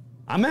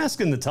 I'm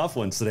asking the tough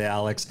ones today,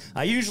 Alex.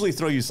 I usually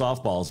throw you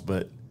softballs,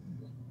 but...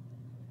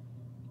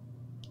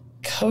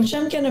 Coach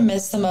I'm going to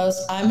miss the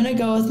most, I'm going to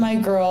go with my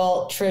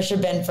girl, Trisha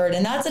Binford.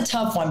 And that's a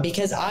tough one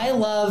because I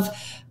love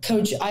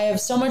Coach. I have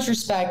so much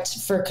respect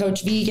for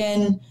Coach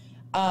Vegan.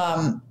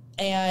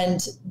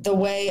 And the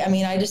way,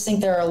 I just think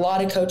there are a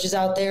lot of coaches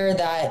out there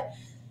that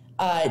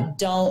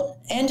don't,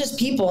 and just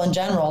people in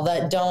general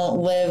that don't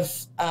live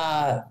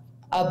a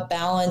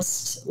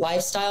balanced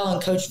lifestyle.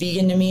 And Coach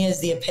Vegan to me is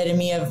the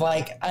epitome of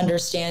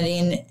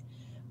understanding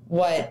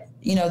what,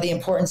 the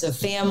importance of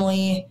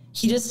family.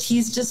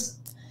 He's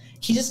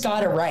just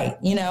got it right.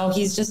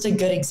 He's just a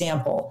good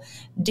example.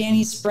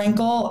 Danny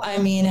Sprinkle,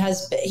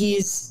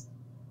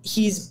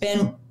 he's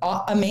been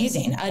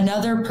amazing.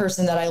 Another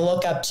person that I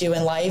look up to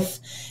in life,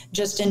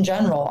 just in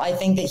general. I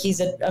think that he's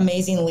an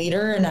amazing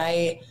leader, and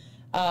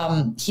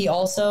he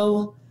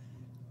also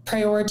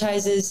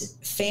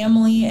prioritizes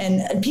family,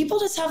 and people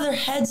just have their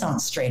heads on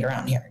straight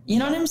around here. You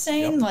know what I'm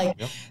saying?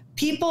 Yep.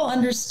 People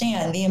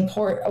understand the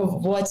import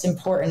of what's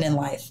important in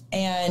life.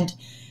 And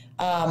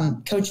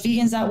Coach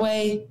Vegan's that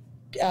way.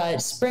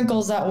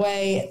 Sprinkles that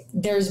way.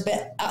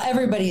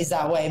 Everybody's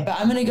that way, but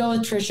I'm going to go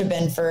with Trisha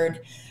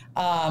Binford.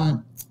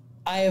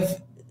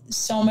 I've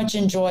so much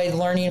enjoyed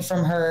learning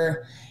from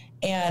her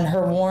and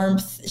her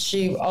warmth.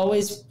 She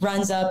always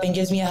runs up and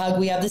gives me a hug.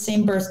 We have the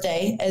same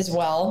birthday as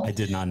well. I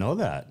did not know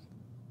that.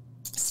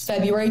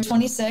 February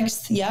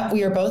 26th. Yep,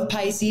 we are both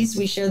Pisces.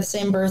 We share the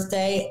same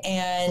birthday,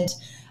 and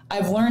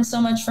I've learned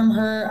so much from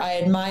her. I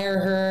admire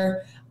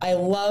her. I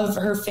love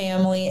her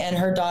family and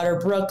her daughter,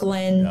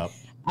 Brooklyn. Yep.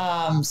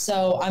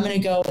 So I'm going to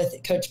go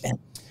with Coach Ben.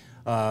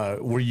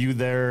 Were you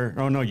there?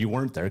 Oh, no, you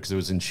weren't there because it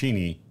was in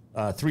Siena.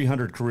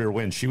 300 career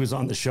wins. She was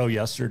on the show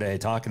yesterday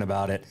talking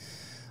about it.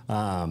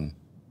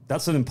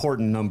 That's an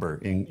important number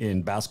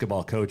in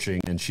basketball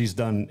coaching, and she's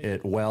done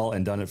it well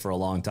and done it for a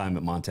long time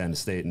at Montana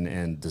State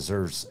and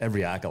deserves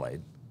every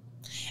accolade.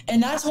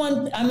 And that's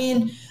one, I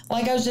mean,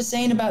 like I was just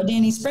saying about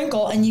Danny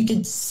Sprinkle, and you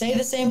could say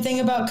the same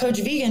thing about Coach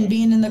Vegan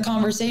being in the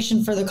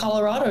conversation for the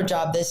Colorado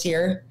job this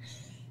year.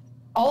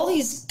 All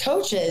these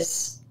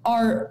coaches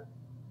are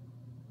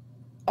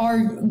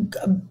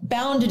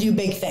bound to do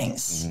big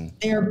things. Mm-hmm.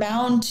 They're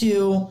bound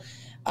to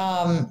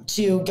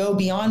go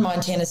beyond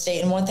Montana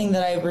State. And one thing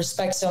that I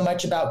respect so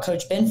much about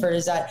Coach Binford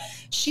is that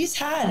she's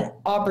had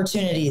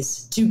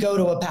opportunities to go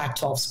to a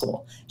Pac-12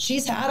 school.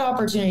 She's had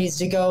opportunities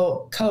to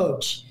go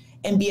coach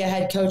and be a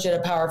head coach at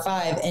a Power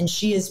 5, and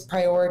she has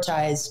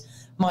prioritized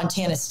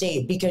Montana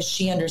State because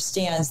she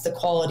understands the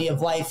quality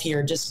of life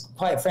here, just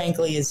quite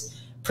frankly,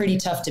 is pretty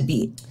tough to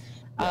beat.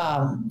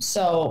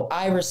 So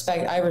I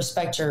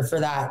respect her for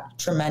that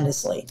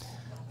tremendously.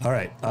 All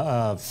right.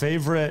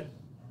 Favorite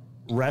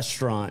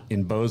restaurant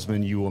in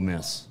Bozeman you will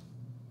miss?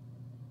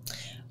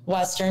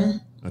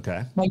 Western.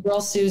 Okay. My girl,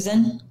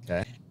 Susan.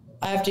 Okay.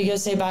 I have to go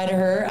say bye to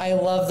her. I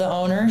love the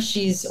owner.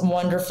 She's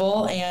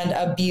wonderful and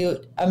a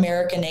Butte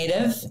American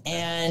native.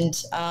 And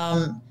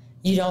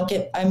you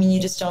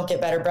just don't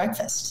get better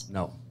breakfast.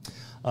 No.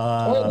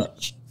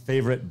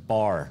 Favorite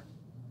bar?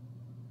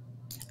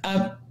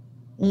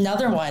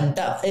 Another one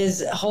that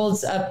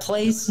holds a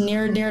place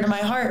near and dear to my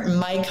heart,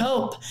 Mike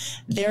Hope.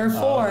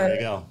 Therefore,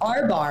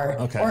 our bar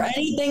or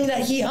anything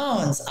that he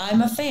owns,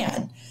 I'm a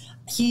fan.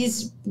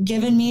 He's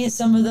given me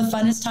some of the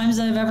funnest times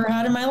that I've ever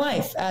had in my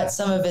life at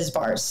some of his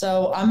bars.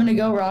 So I'm going to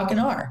go Rock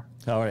and R.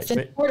 All right.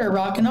 Fifth quarter,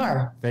 Rock and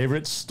R.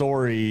 Favorite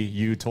story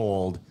you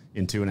told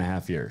in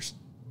 2.5 years?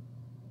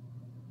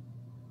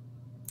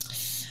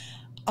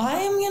 I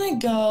am going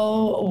to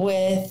go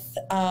with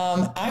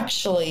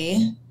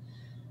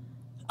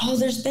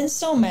there's been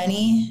so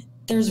many.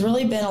 There's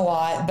really been a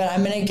lot, but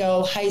I'm going to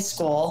go high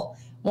school.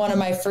 One of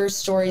my first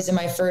stories in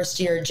my first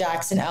year,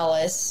 Jackson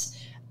Ellis,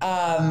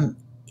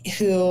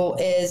 who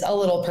is a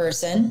little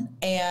person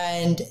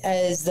and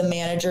is the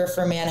manager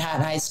for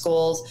Manhattan High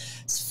School's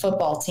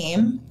football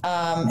team.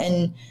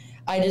 And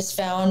I just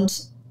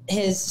found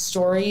his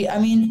story. I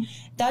mean,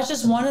 that's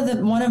just one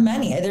of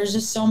many. There's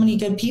just so many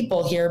good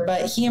people here,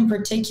 but he in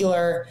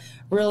particular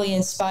really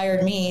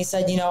inspired me. He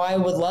said, I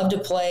would love to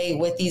play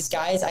with these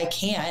guys. I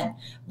can't,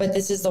 but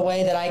this is the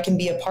way that I can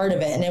be a part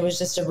of it. And it was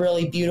just a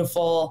really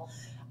beautiful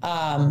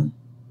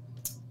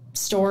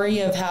story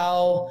of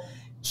how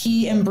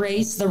he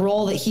embraced the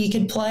role that he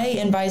could play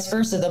and vice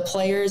versa. The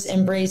players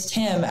embraced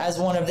him as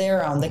one of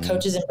their own. The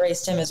coaches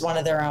embraced him as one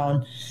of their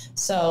own.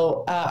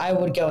 So I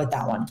would go with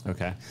that one.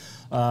 Okay.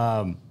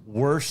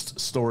 Worst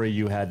story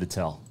you had to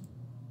tell?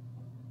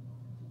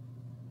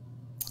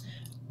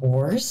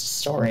 Worst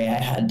story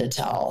I had to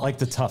tell. Like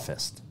the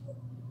toughest.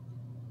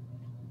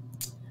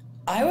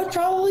 I would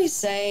probably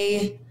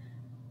say,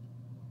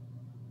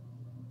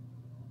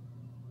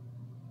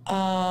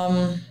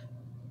 gosh,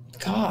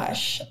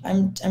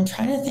 I'm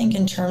trying to think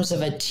in terms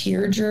of a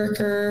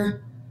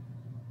tearjerker.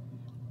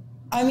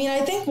 I mean, I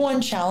think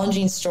one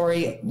challenging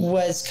story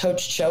was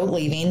Coach Choate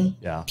leaving.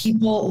 Yeah.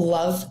 People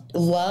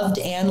loved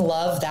and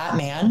love that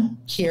man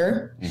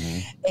here,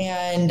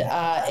 and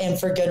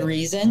for good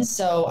reason.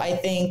 So I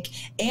think,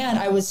 and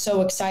I was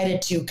so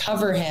excited to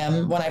cover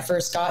him when I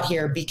first got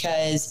here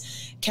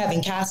because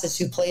Kevin Cassis,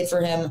 who played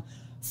for him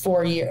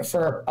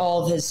for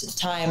all of his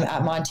time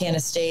at Montana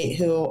State,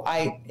 who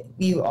I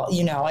grew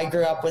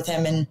up with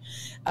him in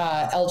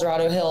El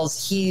Dorado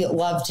Hills. He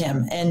loved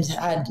him and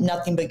had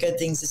nothing but good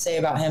things to say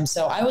about him.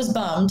 So I was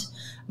bummed,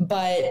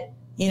 but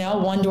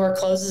one door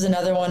closes,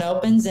 another one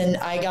opens, and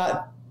I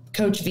got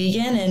Coach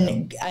Vegan,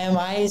 and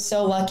I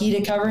so lucky to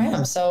cover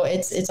him. So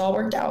it's all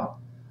worked out.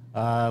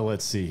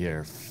 Let's see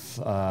here.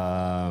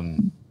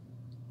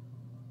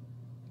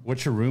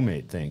 What's your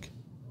roommate think?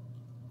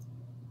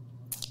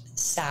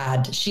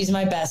 Sad. She's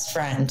my best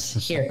friend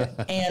here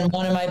and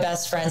one of my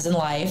best friends in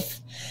life.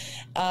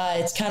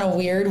 It's kind of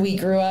weird.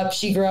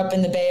 She grew up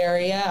in the Bay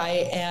Area.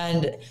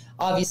 And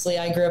obviously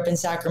I grew up in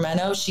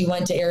Sacramento. She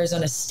went to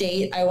Arizona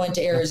State. I went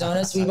to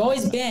Arizona. So we've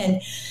always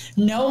been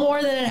no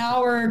more than an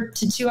hour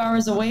to 2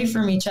 hours away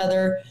from each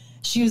other.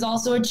 She was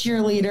also a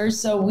cheerleader.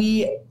 So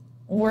we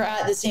were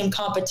at the same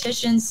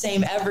competition,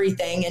 same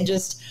everything, and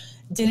just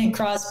didn't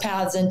cross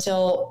paths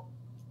until,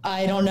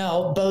 I don't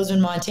know,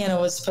 Bozeman, Montana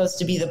was supposed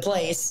to be the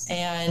place.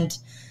 And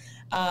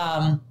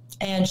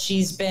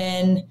she's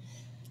been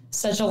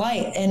such a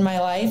light in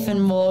my life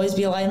and will always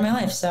be a light in my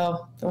life.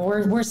 So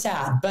we're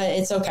sad, but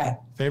it's okay.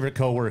 Favorite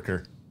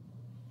coworker?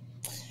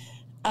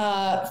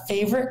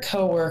 Favorite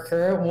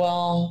coworker?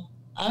 Well,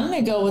 I'm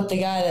going to go with the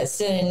guy that's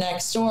sitting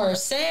next door.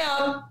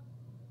 Sam.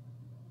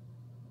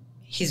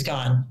 He's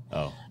gone.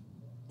 Oh.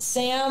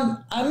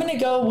 Sam, I'm going to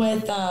go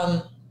with,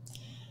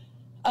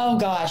 oh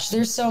gosh,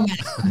 there's so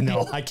many.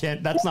 No, I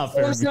can't. That's not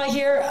fair. Sam's not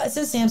here.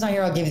 Since Sam's not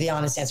here, I'll give you the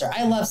honest answer.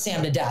 I love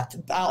Sam to death.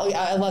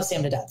 I love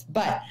Sam to death.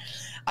 But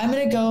I'm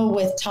going to go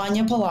with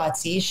Tanya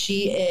Palazzi.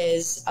 She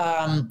is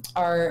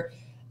our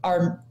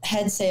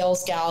head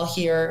sales gal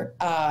here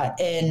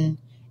in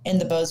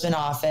the Bozeman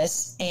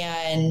office.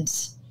 And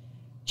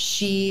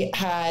she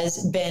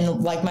has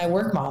been like my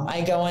work mom.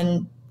 I go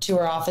into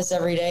her office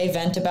every day,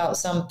 vent about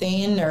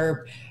something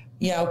or,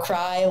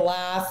 cry,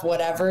 laugh,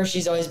 whatever.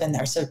 She's always been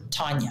there. So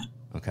Tanya.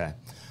 Okay.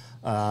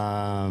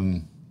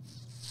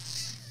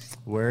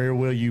 Where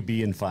will you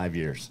be in 5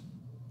 years?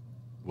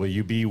 Will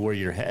you be where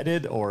you're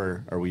headed,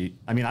 or are we?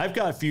 I mean, I've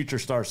got future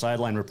star,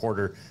 sideline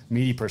reporter,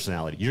 media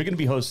personality. You're going to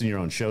be hosting your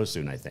own show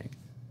soon, I think.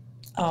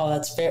 Oh,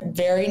 that's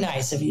very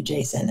nice of you,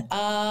 Jason.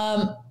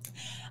 I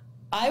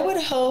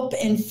would hope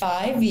in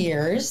 5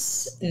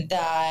 years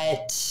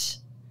that.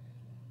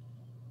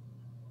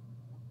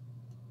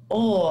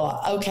 Oh,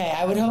 okay.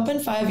 I would hope in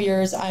 5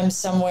 years I'm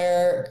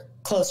somewhere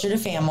closer to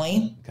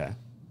family. Okay.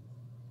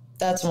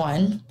 That's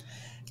one,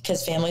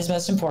 because family's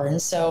most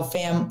important.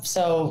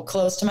 So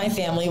close to my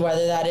family,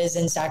 whether that is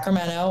in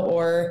Sacramento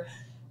or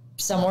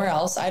somewhere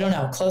else, I don't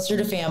know, closer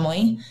to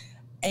family.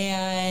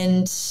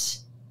 And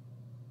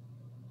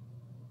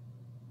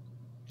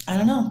I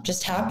don't know,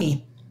 just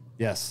happy.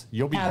 Yes,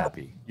 you'll be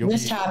happy.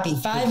 Happy.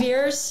 5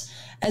 years,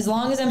 as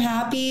long as I'm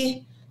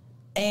happy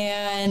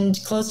and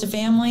close to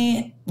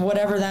family,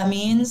 whatever that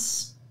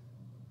means,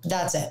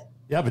 that's it.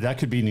 Yeah, but that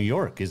could be New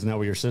York. Isn't that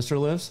where your sister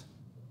lives?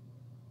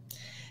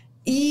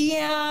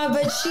 Yeah,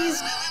 but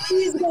she's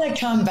gonna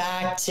come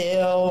back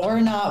too. We're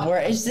not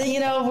worried.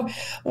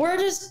 We're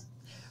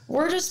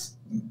just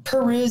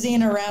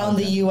perusing around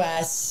the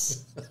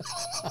U.S.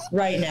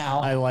 right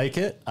now. I like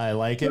it.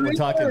 We're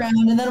talking around,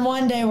 and then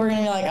one day we're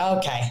gonna be like,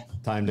 okay,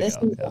 time to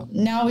go.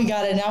 Yeah. Now we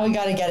gotta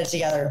get it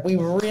together. We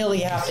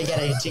really have to get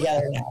it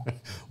together now.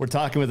 We're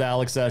talking with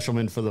Alex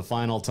Eschelman for the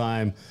final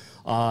time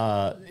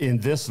in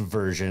this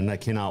version. I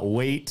cannot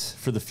wait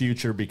for the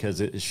future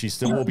because she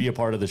still will be a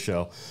part of the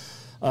show.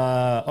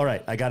 All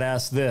right, I got to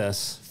ask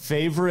this.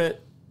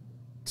 Favorite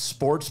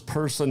sports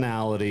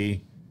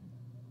personality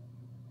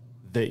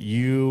that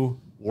you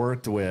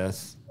worked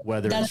with,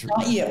 whether That's it's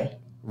not you.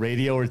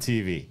 Radio or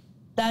TV?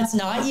 That's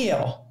not you.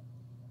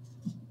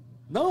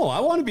 No, I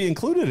want to be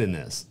included in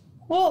this.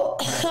 Well,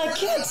 I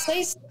can't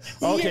say.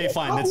 Okay,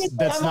 fine.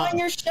 That's I'm not on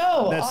your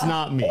show. That's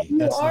not me.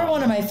 You are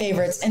one of my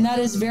favorites, and that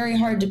is very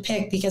hard to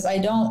pick because I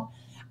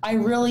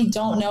really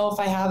don't know if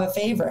I have a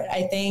favorite.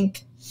 I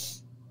think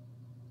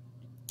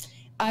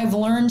I've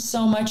learned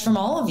so much from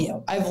all of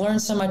you. I've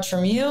learned so much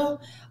from you.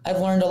 I've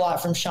learned a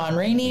lot from Sean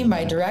Rainey,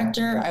 my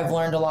director. I've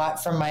learned a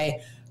lot from my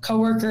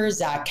coworker,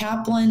 Zach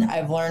Kaplan.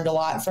 I've learned a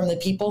lot from the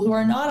people who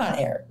are not on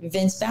air.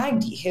 Vince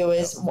Bagdy, who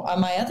is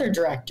my other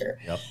director,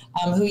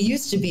 who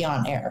used to be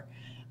on air.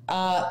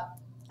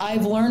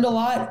 I've learned a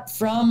lot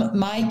from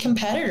my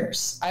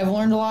competitors. I've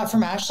learned a lot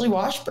from Ashley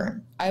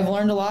Washburn. I've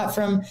learned a lot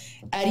from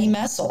Eddie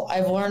Messel.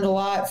 I've learned a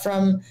lot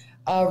from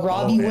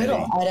Robbie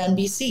Whittle at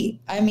NBC.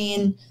 I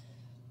mean,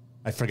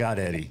 I forgot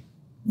Eddie.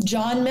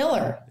 John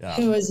Miller,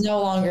 who is no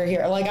longer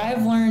here. Like,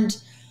 I've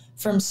learned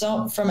from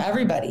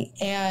everybody.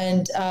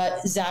 And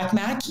Zach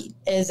Mackey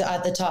is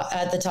at the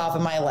top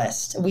of my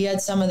list. We had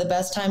some of the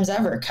best times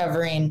ever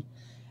covering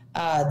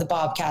the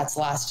Bobcats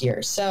last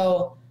year.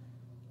 So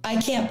I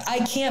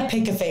can't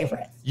pick a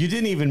favorite. You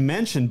didn't even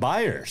mention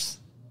Byers.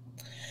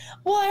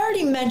 Well, I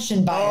already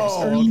mentioned Byers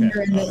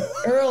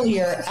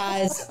earlier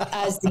as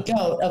the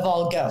GOAT of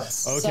all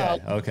GOATs.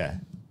 Okay.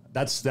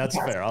 That's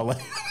fair.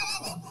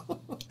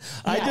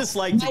 I just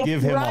like to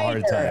give him a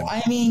hard time.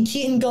 I mean,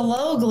 Keaton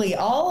Galogly,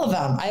 all of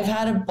them. I've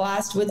had a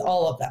blast with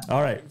all of them.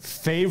 All right.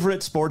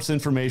 Favorite sports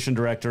information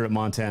director at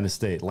Montana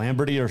State,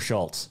 Lamberty or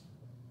Schultz?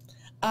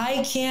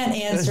 I can't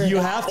answer you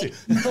that. have to.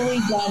 They've equally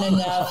done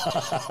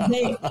enough.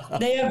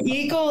 They have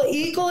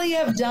equally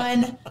have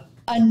done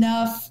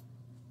enough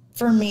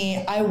for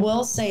me. I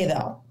will say,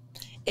 though,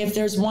 if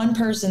there's one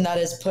person that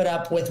has put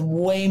up with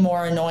way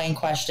more annoying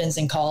questions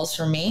and calls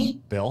from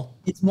me, Bill?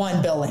 It's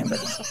Bill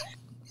Lamberty.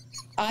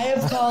 I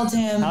have called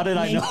him. How did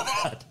I know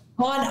that?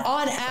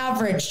 On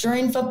average,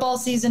 during football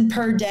season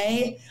per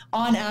day,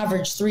 on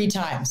average 3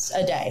 times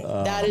a day.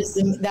 That is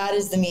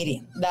the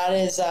median. That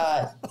is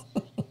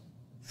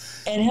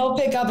and he'll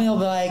pick up and he'll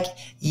be like,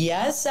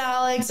 "Yes,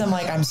 Alex." I'm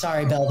like, "I'm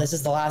sorry, Bill. This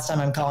is the last time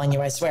I'm calling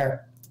you, I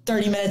swear."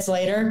 30 minutes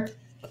later,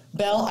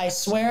 "Bill, I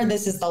swear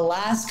this is the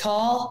last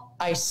call.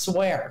 I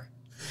swear."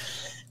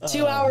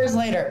 2 hours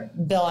later,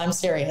 "Bill, I'm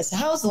serious.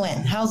 How's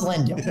Lynn? How's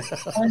Lynn doing?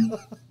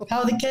 How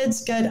are the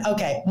kids? Good.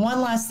 Okay.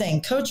 One last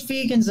thing. Coach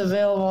Vegan's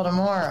available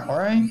tomorrow, all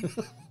right?"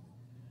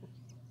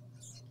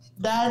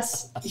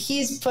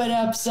 He's put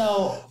up,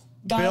 so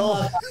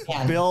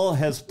Bill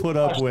has put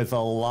up with a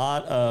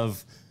lot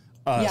of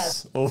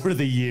us over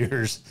the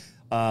years.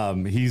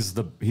 He's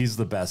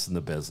the best in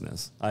the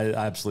business. I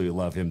absolutely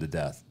love him to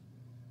death.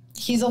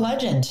 He's a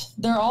legend.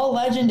 They're all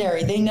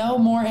legendary. They know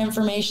more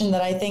information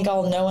that I think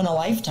I'll know in a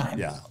lifetime.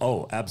 Yeah.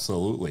 Oh,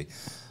 absolutely.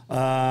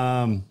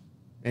 All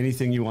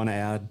anything you want to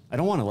add? I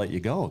don't want to let you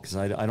go because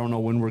I don't know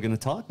when we're going to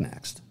talk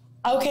next.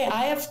 Okay,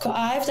 I have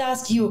to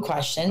ask you a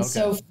question. Okay.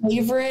 So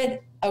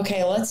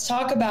let's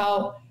talk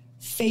about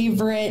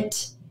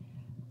favorite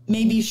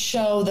maybe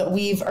show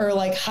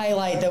that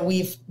highlight that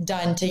we've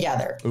done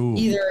together. Ooh.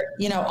 Either,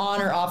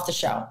 on or off the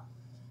show.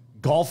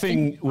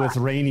 Golfing with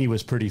Rainey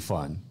was pretty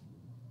fun.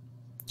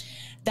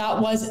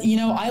 That was,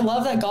 I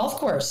love that golf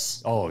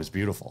course. Oh, it was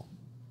beautiful.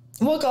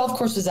 What golf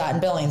course was that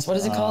in Billings? What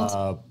is it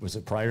called? Was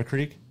it Pryor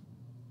Creek?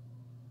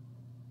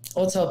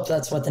 Let's hope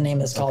that's what the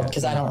name is called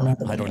because I don't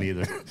remember. I don't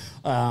either.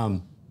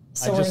 I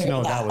just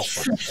know that was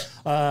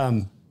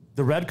fun.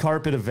 The red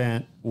carpet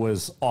event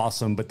was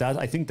awesome, but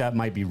I think that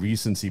might be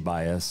recency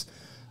bias.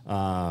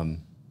 I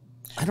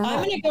don't know.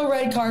 I'm going to go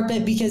red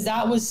carpet because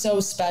that was so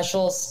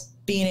special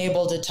being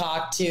able to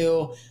talk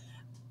to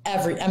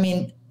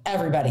everybody.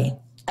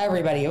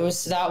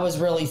 That was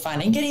really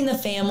fun, and getting the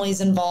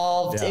families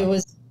involved. Yeah.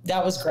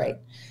 That was great.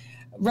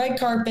 Red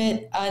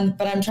carpet,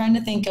 but I'm trying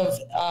to think of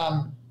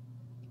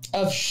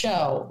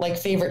show, like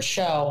favorite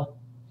show.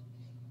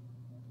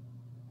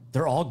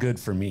 They're all good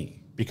for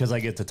me because I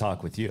get to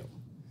talk with you.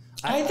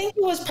 I think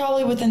it was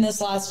probably within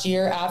this last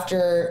year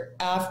after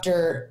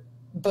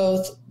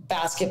both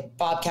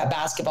Bobcat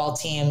basketball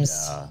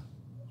teams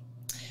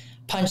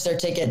punched their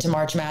ticket to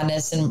March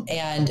Madness,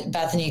 and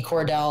Bethany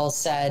Cordell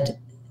said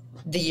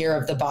the year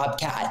of the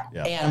Bobcat.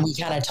 Yep. And we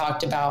kind of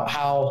talked about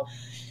how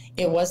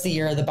it was the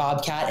year of the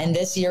Bobcat, and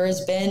this year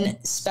has been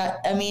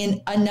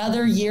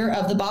another year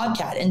of the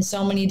Bobcat in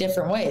so many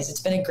different ways.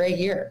 It's been a great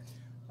year.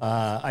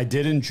 I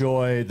did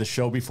enjoy the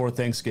show before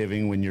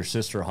Thanksgiving when your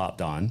sister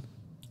hopped on.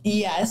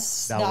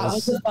 Yes, that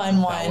was a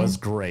fun one. That was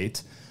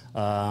great.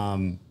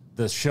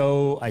 The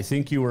show, I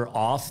think you were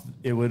off.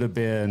 It would have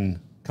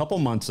been a couple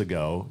months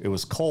ago. It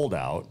was cold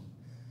out.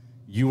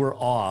 You were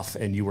off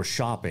and you were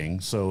shopping,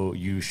 so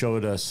you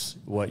showed us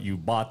what you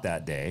bought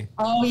that day.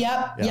 Oh,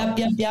 yep.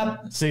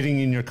 Sitting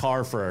in your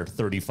car for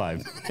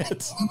 35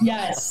 minutes.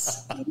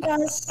 Yes.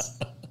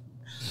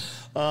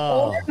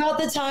 Or about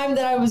the time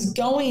that I was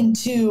going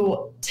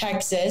to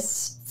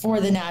Texas for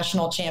the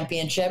national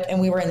championship and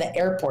we were in the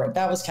airport.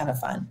 That was kind of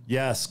fun.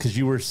 Yes, because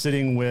you were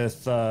sitting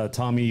with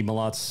Tommy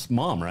Malot's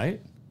mom,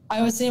 right?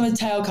 I was sitting with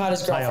Ty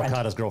Okada's girlfriend. Ty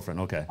Okada's girlfriend,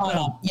 okay.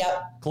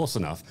 Yep. Close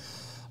enough.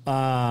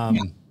 All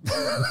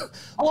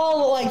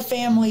like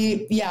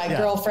family,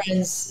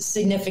 girlfriends,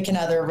 significant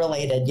other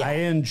related. Yeah. I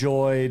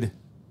enjoyed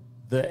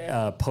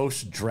the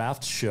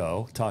post-draft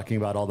show talking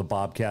about all the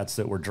Bobcats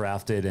that were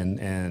drafted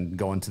and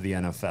going to the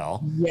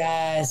NFL.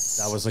 Yes.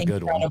 That was a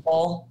good one.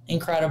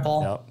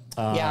 Incredible.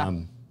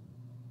 Yep.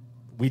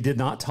 We did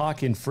not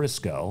talk in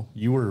Frisco.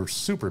 You were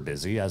super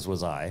busy, as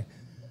was I.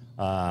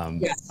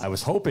 Yes. I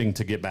was hoping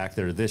to get back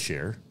there this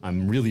year.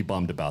 I'm really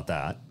bummed about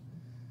that.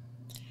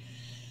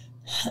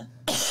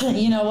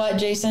 You know what,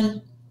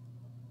 Jason?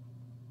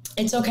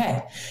 It's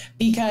okay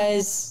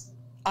because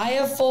I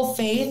have full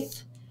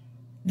faith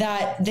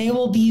that they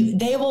will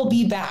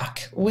be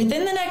back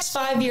within the next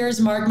 5 years.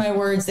 Mark my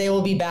words, they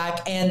will be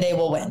back and they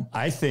will win.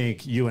 I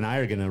think you and I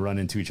are going to run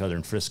into each other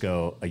in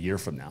Frisco a year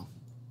from now.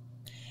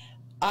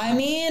 I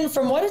mean,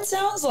 from what it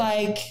sounds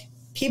like,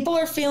 people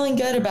are feeling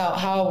good about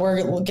how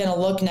we're going to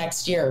look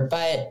next year.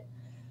 But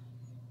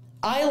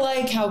I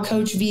like how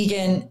Coach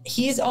Vegan,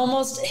 he's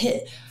almost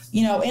hit,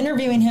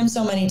 interviewing him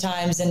so many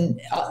times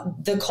and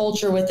the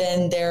culture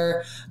within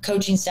their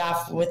coaching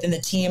staff, within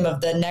the team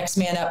of the next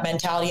man up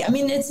mentality. I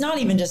mean, it's not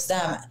even just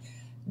them.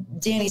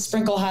 Danny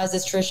Sprinkle has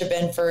this, Trisha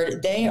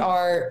Binford. They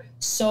are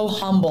so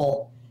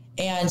humble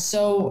and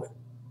so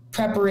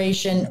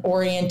preparation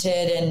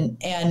oriented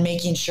and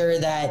making sure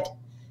that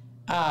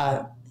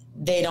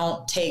they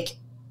don't take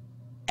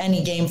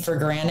any game for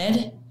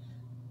granted.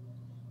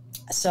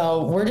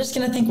 So we're just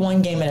going to think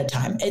one game at a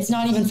time. It's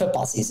not even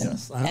football season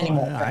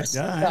anymore.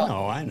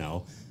 I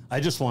know.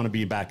 I just want to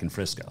be back in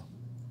Frisco.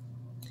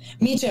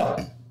 Me too.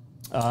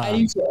 I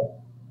do too.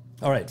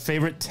 All right.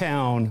 Favorite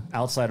town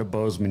outside of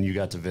Bozeman you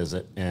got to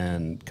visit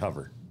and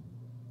cover?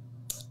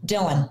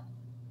 Dillon.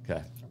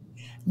 Okay.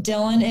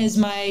 Dillon is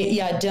my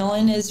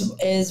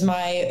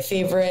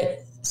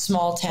favorite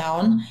small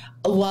town.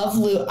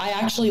 I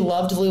actually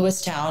loved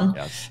Lewistown.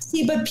 Yes.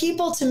 See, but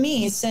people to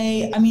me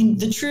say,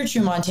 the true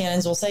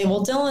Montanans will say, well,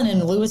 Dillon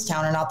and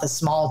Lewistown are not the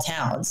small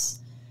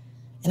towns.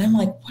 And I'm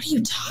like, what are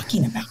you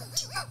talking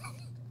about?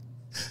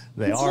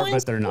 They are,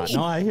 but they're not.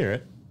 No, I hear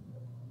it.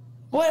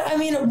 What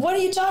are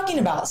you talking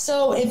about?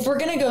 So if we're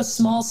going to go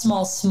small, is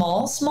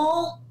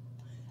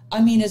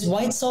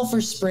White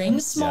Sulphur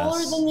Springs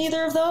smaller than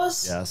either of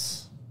those?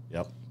 Yes.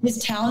 Yep. Is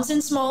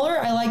Townsend smaller?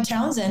 I like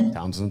Townsend.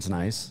 Townsend's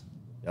nice.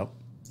 Yep.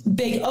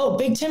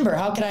 Big Timber.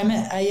 How could I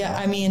miss?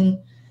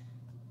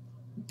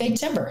 Big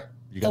Timber,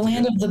 the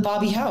land of the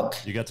Bobby Houck.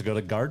 You got to go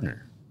to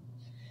Gardner.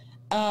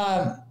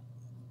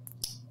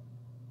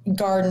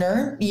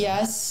 Gardner,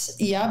 yes,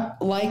 yep,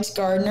 liked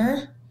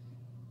Gardner.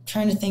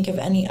 Trying to think of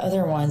any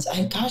other ones.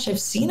 I've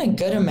seen a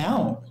good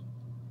amount.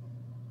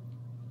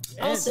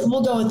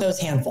 We'll go with those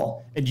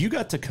handful. And you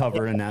got to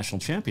cover a national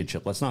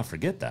championship. Let's not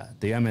forget that.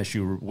 The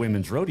MSU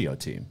women's rodeo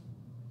team.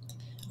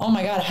 Oh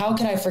my God, how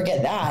could I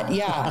forget that?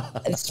 Yeah,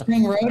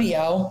 spring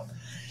rodeo.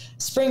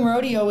 Spring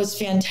rodeo was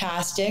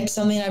fantastic,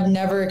 something I've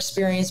never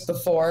experienced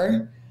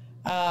before.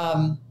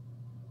 Oh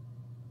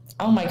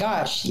my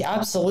gosh, yeah,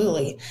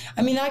 absolutely.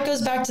 I mean, that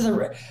goes back to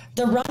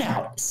the run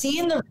out.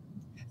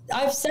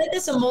 I've said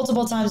this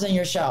multiple times on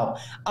your show.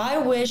 I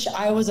wish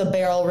I was a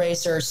barrel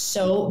racer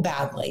so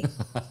badly.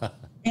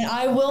 And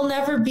I will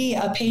never be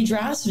a Paige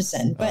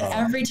Rasmussen, but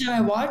every time I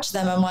watch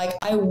them, I'm like,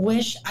 I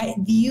wish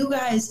you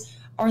guys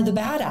are the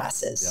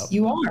badasses. Yep.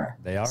 You are.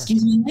 They are.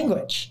 Excuse my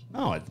language.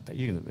 No,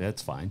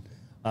 that's fine.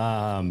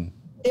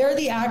 They're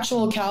the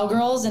actual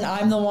cowgirls, and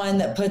I'm the one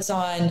that puts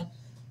on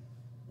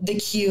the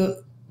cute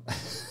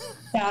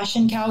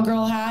fashion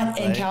cowgirl hat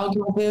and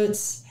cowgirl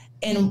boots,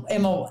 and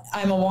I'm a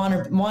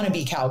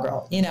wannabe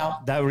cowgirl, you know?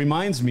 That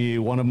reminds me,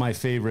 one of my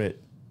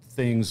favorite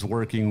things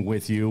working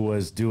with you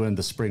was doing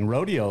the spring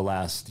rodeo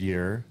last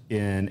year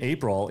in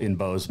April in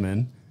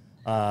Bozeman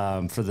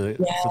for the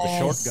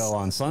short go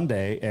on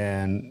Sunday,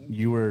 and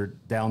you were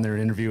down there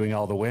interviewing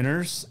all the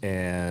winners,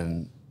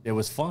 and it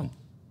was fun.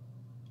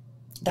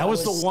 That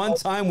was the one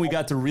time we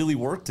got to really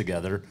work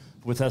together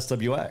with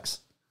SWX.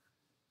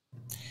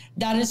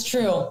 That is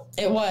true.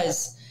 It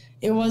was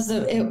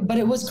but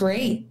it was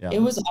great. Yeah.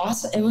 It was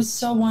awesome. It was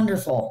so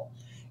wonderful.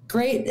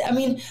 Great. I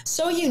mean,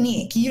 so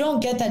unique. You don't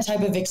get that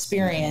type of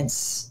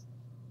experience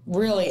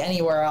really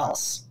anywhere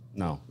else.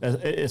 No,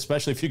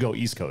 especially if you go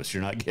East Coast,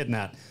 you're not getting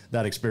that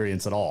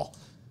experience at all.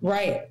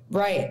 Right.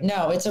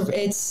 No, it's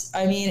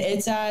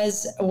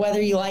as, whether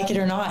you like it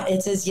or not,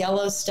 it's as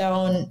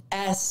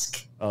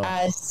Yellowstone-esque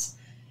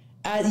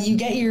as you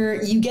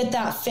get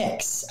that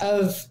fix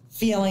of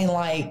feeling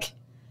like,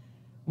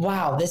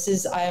 wow,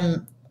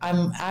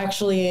 I'm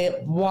actually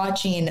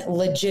watching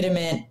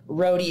legitimate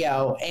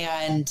rodeo,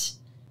 and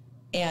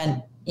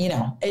you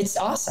know, it's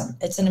awesome.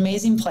 It's an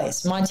amazing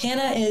place.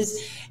 Montana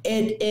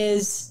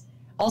is,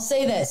 I'll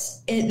say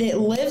this, it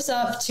lives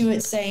up to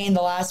its saying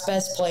the last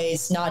best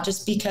place, not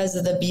just because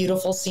of the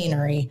beautiful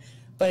scenery,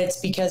 but it's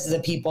because of the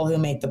people who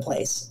make the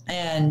place.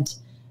 And,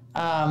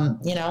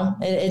 you know,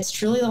 it's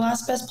truly the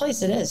last best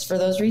place. It is for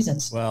those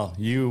reasons. Well,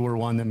 you were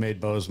one that made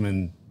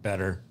Bozeman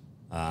better.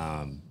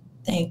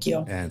 Thank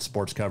you. And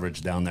sports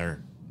coverage down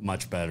there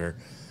much better.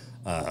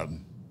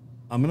 I'm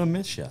going to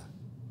miss you.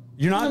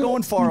 You're not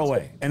going far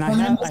away, and I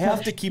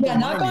have to keep. Yeah,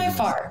 not going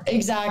far.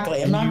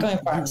 Exactly, I'm not going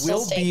far. You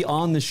will be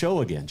on the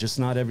show again, just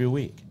not every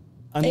week.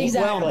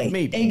 Exactly. Well,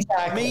 maybe.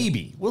 Exactly.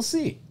 Maybe we'll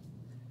see.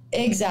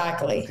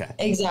 Exactly. Okay.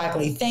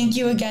 Exactly. Thank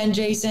you again,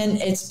 Jason.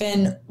 It's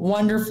been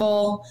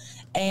wonderful,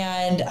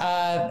 and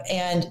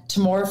to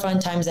more fun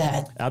times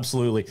ahead.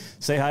 Absolutely.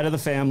 Say hi to the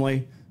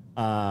family.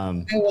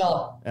 I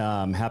will.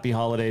 Happy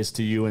holidays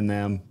to you and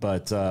them.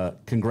 But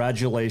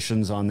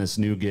congratulations on this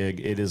new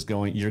gig.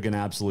 You're going to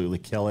absolutely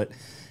kill it.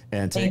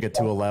 And take it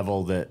to a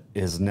level that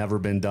has never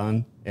been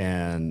done.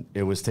 And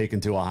it was taken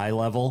to a high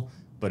level,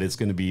 but it's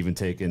going to be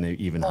taken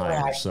even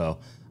higher. Right. So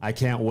I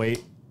can't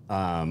wait.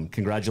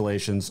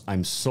 Congratulations.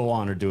 I'm so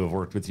honored to have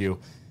worked with you.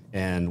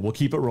 And we'll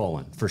keep it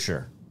rolling for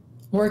sure.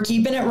 We're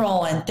keeping it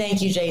rolling.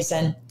 Thank you,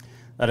 Jason.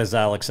 That is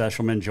Alex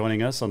Eschelman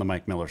joining us on the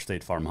Mike Miller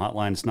State Farm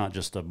Hotline. It's not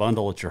just a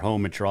bundle. It's your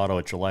home. It's your auto.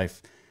 It's your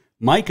life.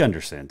 Mike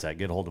understands that.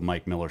 Get a hold of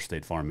Mike Miller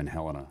State Farm in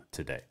Helena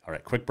today. All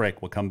right, quick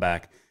break. We'll come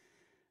back.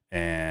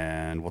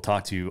 And we'll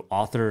talk to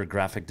author,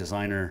 graphic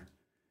designer,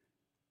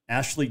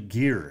 Ashley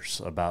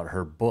Girres about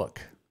her book,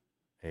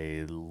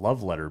 a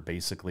love letter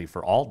basically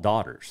for all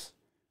daughters.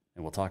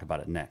 And we'll talk about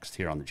it next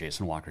here on the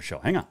Jason Walker Show.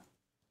 Hang on.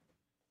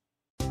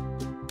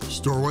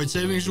 Store-wide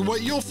savings are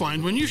what you'll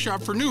find when you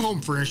shop for new home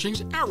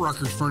furnishings at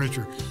Rucker's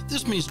Furniture.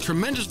 This means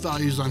tremendous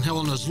values on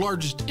Helena's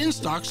largest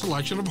in-stock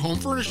selection of home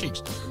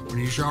furnishings. When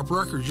you shop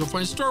Rucker's, you'll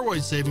find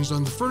store-wide savings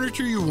on the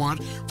furniture you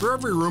want for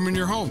every room in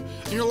your home.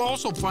 And you'll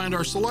also find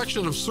our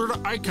selection of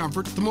Serta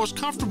iComfort, the most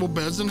comfortable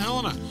beds in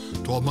Helena.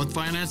 12-month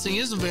financing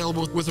is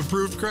available with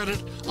approved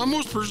credit on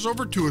most purchases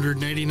over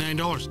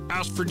 $289.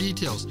 Ask for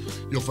details.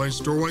 You'll find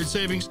store-wide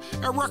savings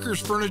at Rucker's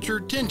Furniture,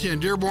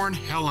 1010 Dearborn,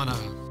 Helena.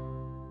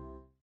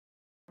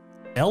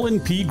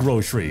 L&P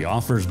Grocery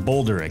offers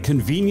Boulder a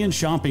convenient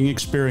shopping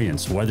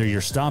experience, whether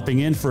you're stopping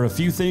in for a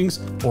few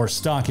things or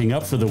stocking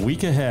up for the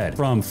week ahead.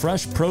 From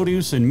fresh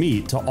produce and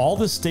meat to all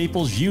the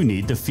staples you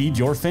need to feed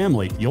your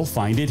family, you'll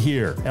find it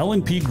here.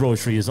 L&P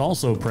Grocery is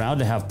also proud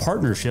to have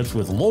partnerships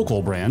with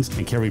local brands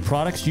and carry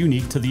products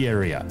unique to the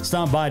area.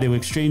 Stop by to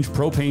exchange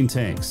propane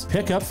tanks,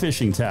 pick up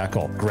fishing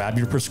tackle, grab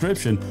your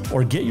prescription,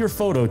 or get your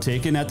photo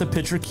taken at the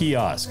Pitcher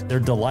Kiosk.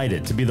 They're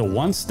delighted to be the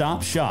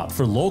one-stop shop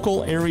for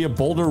local area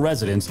Boulder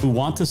residents who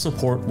want to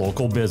support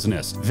local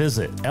business.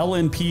 Visit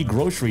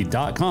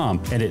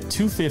lnpgrocery.com and at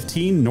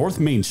 215 North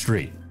Main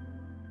Street.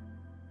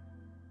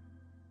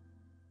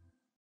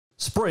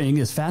 Spring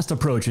is fast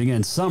approaching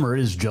and summer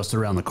is just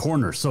around the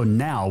corner, so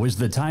now is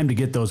the time to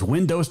get those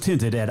windows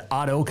tinted at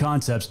Auto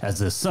Concepts as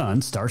the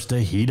sun starts to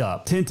heat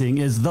up. Tinting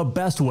is the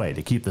best way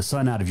to keep the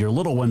sun out of your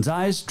little one's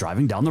eyes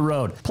driving down the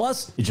road.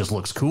 Plus, it just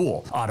looks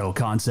cool. Auto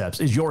Concepts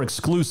is your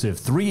exclusive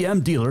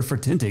 3M dealer for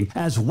tinting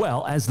as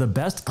well as the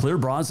best clear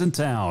bras in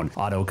town.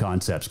 Auto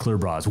Concepts clear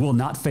bras will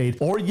not fade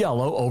or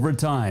yellow over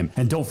time.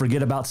 And don't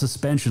forget about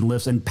suspension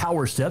lifts and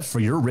power steps for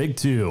your rig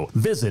too.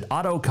 Visit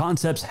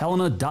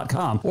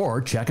AutoConceptsHelena.com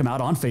or check them out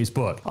on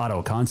Facebook.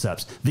 Auto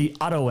Concepts, the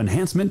auto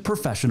enhancement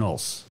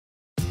professionals.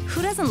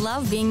 Who doesn't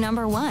love being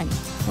number one?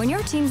 When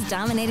your team's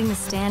dominating the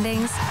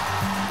standings,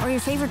 or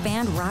your favorite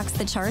band rocks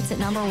the charts at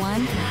number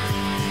one,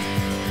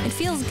 it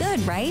feels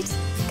good, right?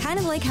 Kind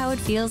of like how it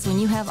feels when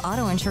you have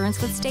auto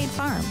insurance with State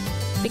Farm.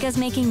 Because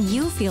making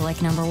you feel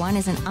like number one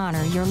is an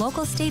honor your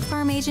local State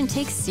Farm agent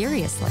takes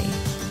seriously.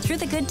 Through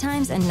the good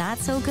times and not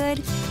so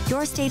good,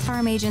 your State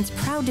Farm agent's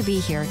proud to be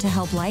here to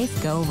help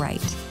life go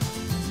right.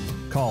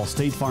 Call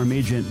State Farm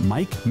agent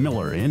Mike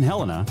Miller in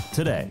Helena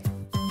today.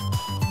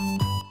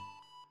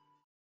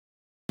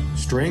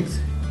 Strength,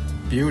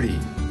 beauty,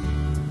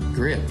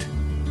 grit,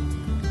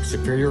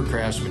 superior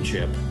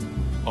craftsmanship.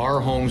 Our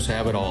homes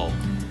have it all.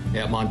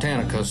 At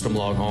Montana Custom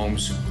Log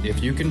Homes,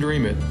 if you can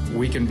dream it,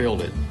 we can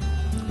build it.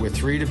 With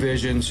 3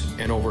 divisions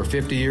and over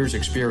 50 years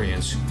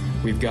experience,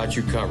 we've got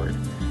you covered.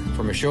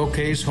 From a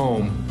showcase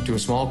home to a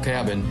small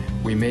cabin,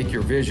 we make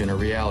your vision a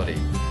reality.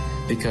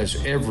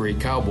 Because every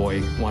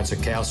cowboy wants a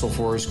castle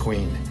for his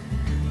queen.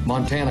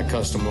 Montana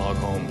Custom Log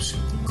Homes,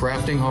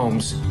 crafting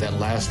homes that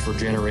last for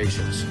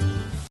generations.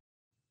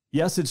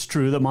 Yes, it's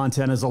true that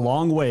Montana is a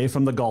long way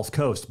from the Gulf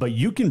Coast, but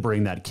you can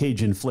bring that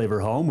Cajun flavor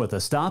home with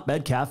a stop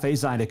at Cafe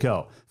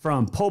Zydeco.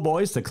 From po'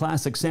 boys to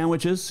classic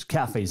sandwiches,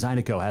 Cafe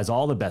Zydeco has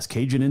all the best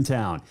Cajun in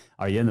town.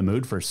 Are you in the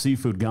mood for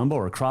seafood gumbo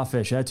or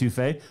crawfish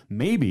etouffee?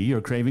 Maybe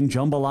you're craving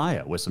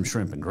jambalaya with some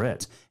shrimp and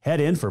grits.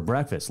 Head in for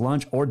breakfast,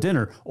 lunch, or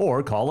dinner,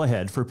 or call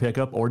ahead for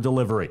pickup or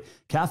delivery.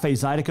 Cafe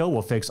Zydeco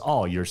will fix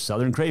all your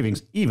southern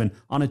cravings, even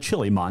on a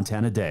chilly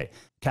Montana day.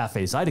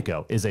 Cafe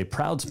Zydeco is a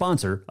proud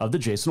sponsor of The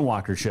Jason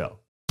Walker Show.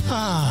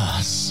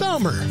 Ah,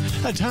 summer.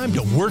 A time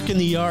to work in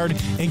the yard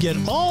and get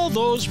all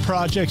those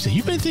projects that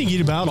you've been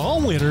thinking about all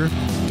winter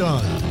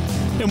done.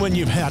 And when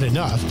you've had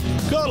enough,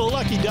 go to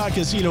Lucky Duck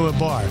Casino and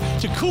Bar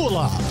to cool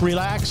off,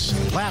 relax,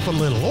 laugh a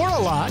little or a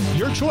lot,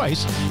 your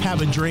choice,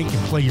 have a drink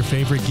and play your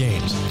favorite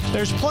games.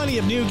 There's plenty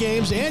of new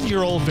games and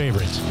your old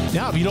favorites.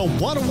 Now, if you don't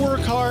want to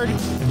work hard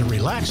and the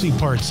relaxing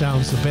part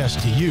sounds the best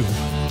to you,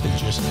 then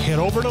just head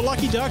over to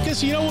Lucky Duck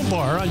Casino and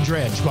Bar on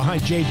Dredge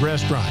behind Jade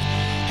Restaurant.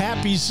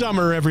 Happy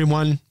summer,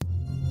 everyone.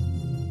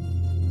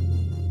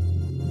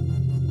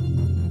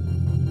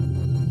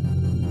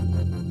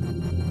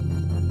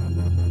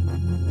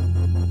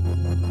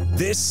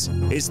 This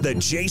is the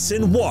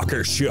Jason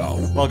Walker Show.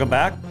 Welcome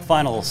back.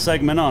 Final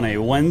segment on a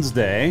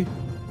Wednesday.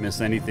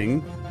 Miss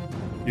anything?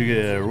 You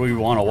really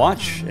want to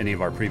watch any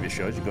of our previous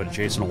shows, you go to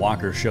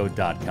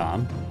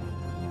jasonwalkershow.com.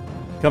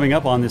 Coming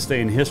up on this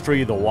day in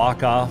history, the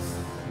walk-off.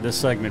 This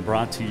segment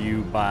brought to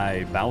you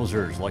by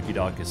Bowser's Lucky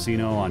Dog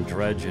Casino on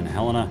Dredge in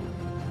Helena.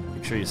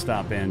 Make sure you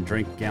stop in,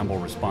 drink, gamble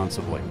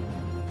responsibly.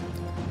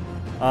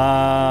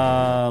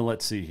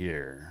 Let's see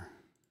here.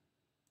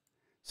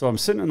 So I'm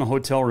sitting in the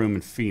hotel room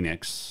in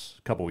Phoenix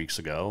a couple weeks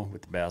ago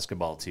with the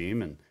basketball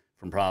team and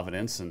from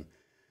Providence, and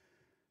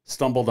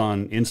stumbled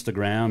on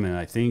Instagram and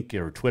I think,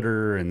 or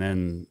Twitter, and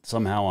then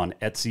somehow on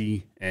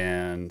Etsy,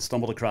 and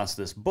stumbled across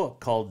this book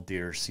called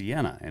Dear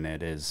Siena, and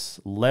it is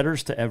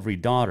Letters to Every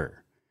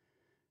Daughter.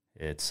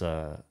 It's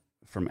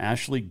from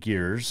Ashley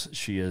Girres.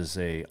 She is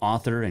a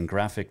author and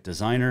graphic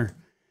designer,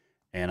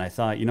 and I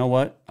thought, you know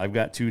what? I've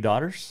got 2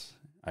 daughters.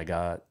 I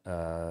got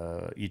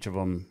each of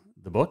them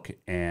the book,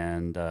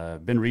 and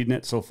been reading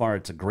it so far.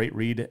 It's a great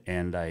read,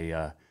 and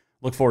I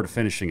look forward to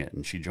finishing it.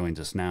 And she joins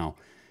us now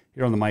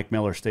here on the Mike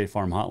Miller State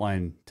Farm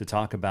Hotline to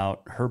talk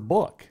about her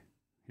book.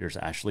 Here's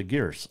Ashley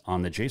Girres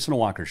on the Jason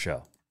Walker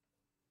Show.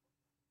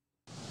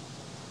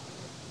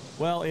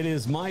 Well, it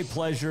is my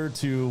pleasure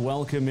to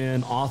welcome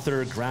in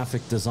author,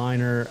 graphic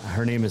designer.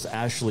 Her name is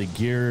Ashley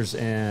Girres,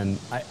 and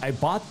I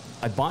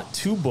bought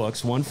 2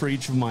 books, one for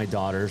each of my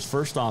daughters.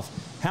 First off,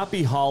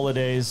 happy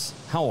holidays.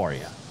 How are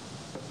you?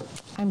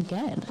 I'm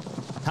good.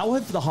 How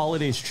have the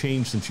holidays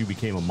changed since you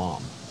became a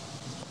mom?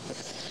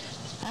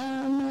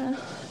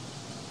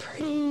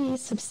 Pretty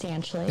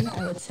substantially,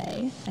 I would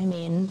say. I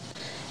mean,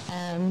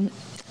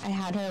 I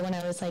had her when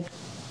I was like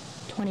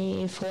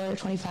 24,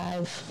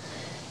 25.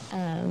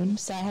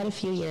 So I had a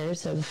few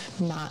years of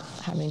not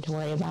having to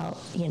worry about,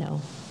 you know,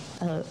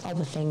 all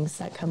the things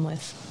that come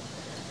with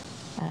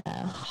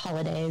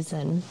holidays,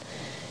 and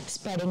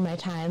spreading my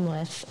time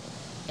with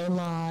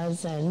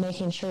in-laws and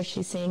making sure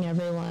she's seeing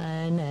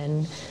everyone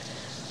and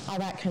all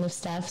that kind of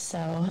stuff.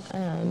 So,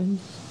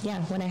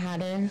 yeah, when I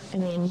had her, I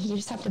mean, you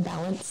just have to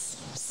balance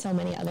so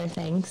many other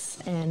things,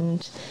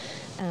 and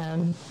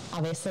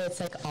obviously it's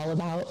like all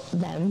about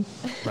them.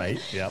 Right,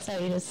 yeah. So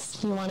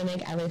you want to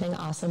make everything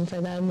awesome for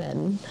them,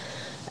 and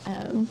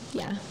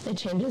yeah, it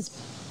changes,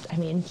 I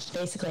mean,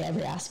 basically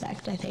every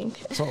aspect, I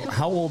think. So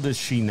how old is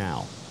she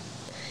now?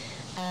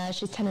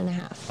 She's 10 and a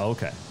half.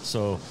 Okay.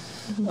 So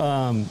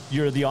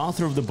you're the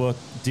author of the book,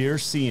 Dear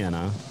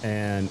Siena,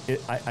 and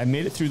I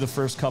made it through the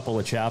first couple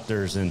of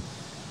chapters, and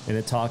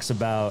it talks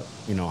about,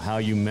 you know, how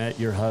you met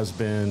your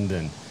husband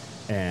and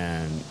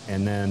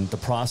then the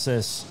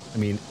process. I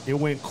mean, it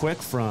went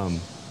quick from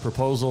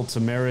proposal to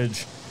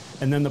marriage,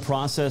 and then the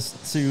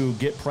process to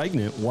get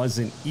pregnant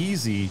wasn't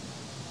easy.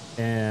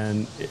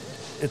 And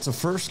the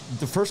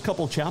first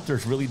couple of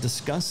chapters really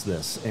discuss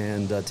this,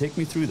 and take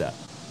me through that.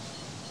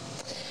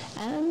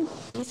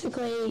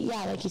 Basically,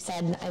 yeah, like you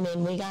said, I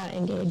mean, we got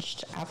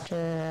engaged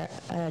after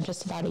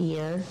just about a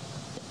year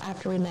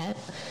after we met.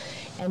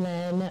 And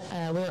then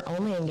we were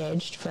only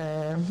engaged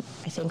for,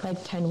 I think,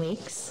 like 10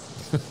 weeks,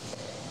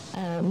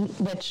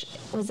 which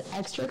was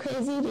extra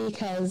crazy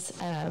because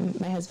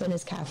my husband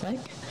is Catholic,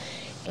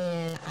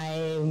 and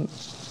I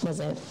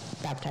wasn't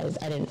baptized.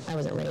 I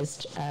wasn't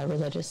raised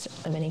religious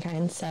of any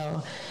kind.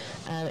 So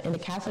in the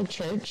Catholic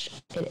Church,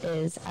 it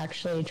is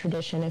actually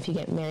tradition if you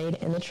get married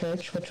in the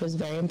church, which was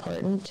very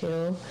important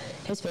to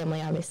his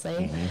family,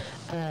 obviously,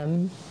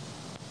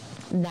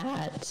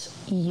 that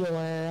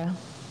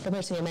the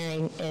person you're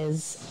marrying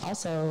is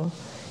also,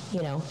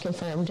 you know,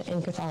 confirmed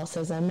in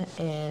Catholicism.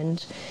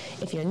 And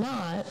if you're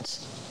not,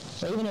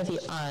 or even if you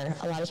are,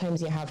 a lot of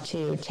times you have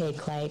to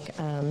take like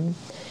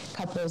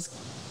couples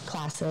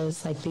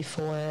classes like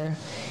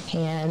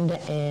beforehand,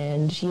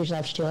 and you usually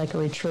have to do like a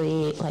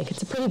retreat. Like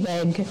it's a pretty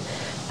big,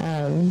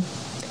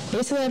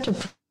 basically you have to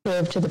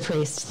prove to the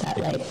priest that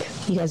like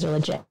you guys are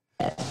legit.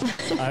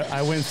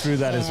 I went through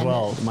that as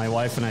well. My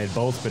wife and I had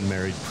both been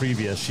married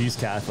previous. She's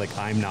Catholic.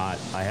 I'm not.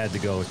 I had to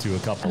go to a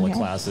couple of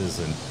classes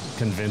and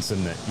convince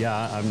him that,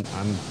 yeah,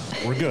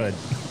 we're good.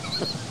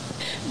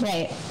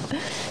 Right.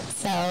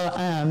 So,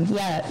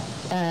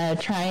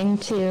 trying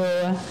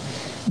to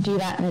do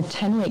that in a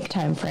 10-week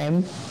time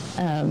frame.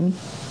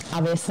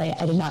 Obviously,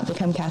 I did not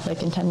become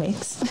Catholic in 10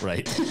 weeks.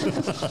 Right.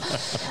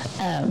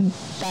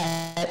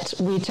 But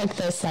we took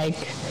this like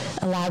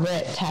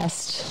elaborate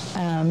test.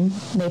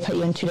 They put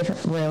you in 2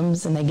 different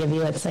rooms, and they give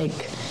you, it's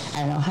like,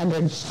 I don't know,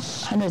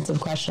 hundreds of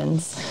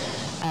questions.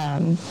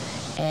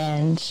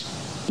 And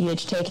you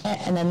each take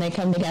it, and then they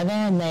come together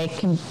and they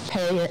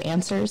compare your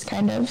answers,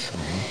 kind of.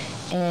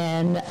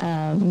 And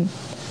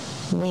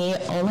we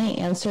only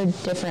answered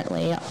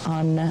differently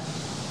on,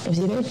 it was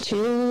either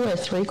 2 or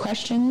 3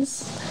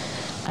 questions.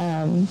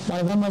 One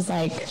of them was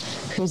like,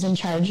 who's in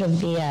charge of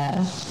the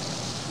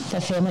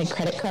family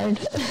credit card?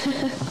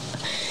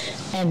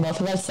 And both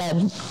of us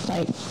said,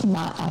 like,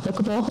 not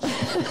applicable.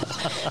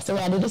 So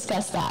we had to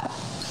discuss that.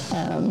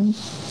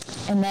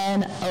 And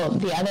then,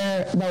 the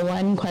other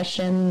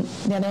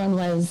one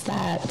was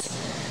that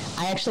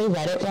I actually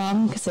read it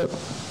wrong because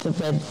the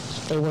way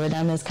they word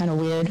them is kind of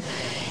weird.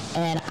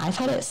 And I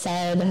thought it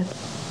said,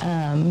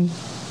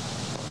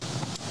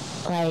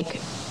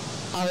 like,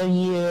 are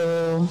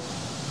you...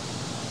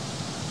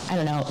 I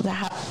don't know,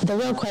 the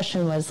real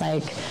question was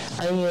like,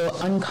 are you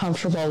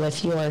uncomfortable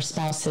with your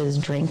spouse's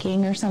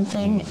drinking or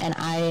something? And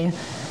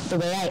the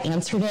way I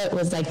answered it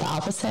was like the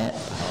opposite.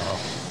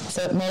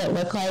 So it made it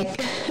look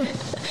like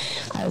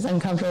I was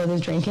uncomfortable with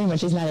his drinking, which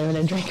he's not even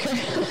a drinker.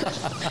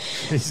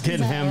 He's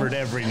getting hammered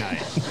every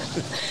night.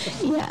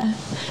 Yeah.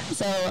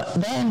 So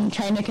then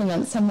trying to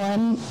convince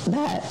someone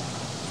that,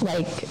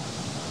 like,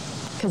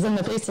 because then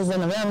the priest is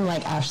in the room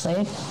like,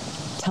 Ashley,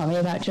 tell me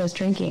about Joe's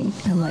drinking.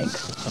 I'm like,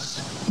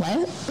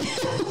 what?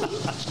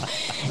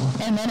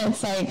 And then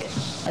it's like,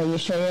 are you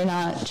sure you're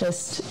not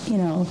just,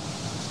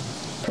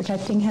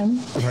 protecting him?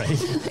 Right.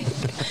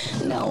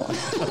 Like, no.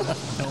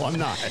 No, I'm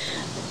not.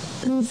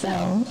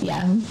 So,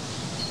 yeah.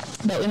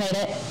 But we made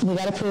it. We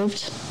got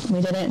approved.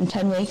 We did it in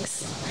 10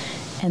 weeks.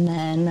 And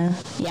then,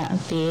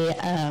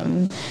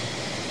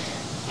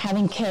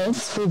 having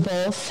kids, we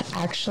both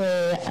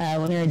actually,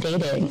 when we were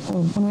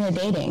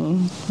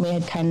dating, we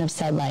had kind of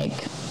said,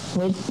 like,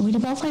 we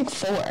did both like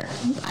 4.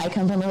 I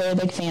come from a really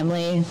big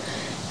family.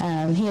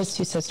 He has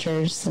 2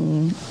 sisters,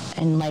 and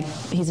like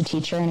he's a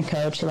teacher and a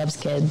coach. He loves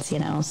kids, so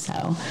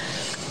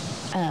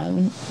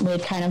we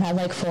kind of had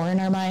like 4 in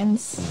our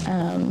minds.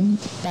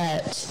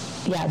 But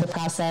yeah, the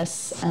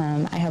process.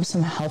 I have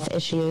some health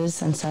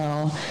issues, and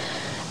so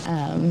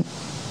I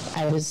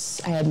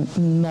had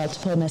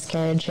multiple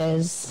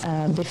miscarriages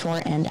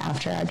before and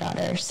after our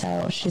daughter.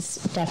 So she's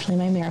definitely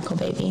my miracle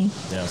baby.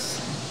 Yes.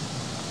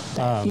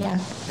 Yeah.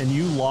 And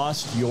you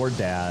lost your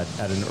dad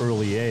at an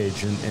early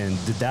age,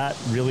 and did that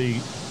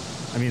really,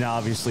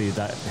 obviously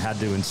that had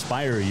to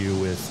inspire you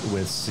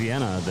with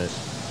Siena, that,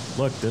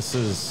 look, this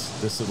is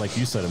like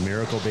you said, a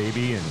miracle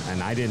baby,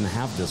 and I didn't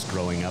have this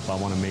growing up. I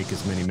want to make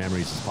as many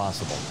memories as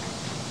possible.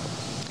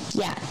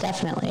 Yeah,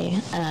 definitely.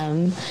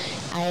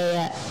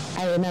 I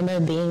remember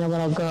being a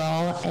little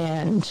girl,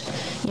 and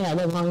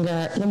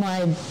the more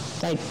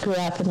I grew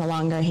up and the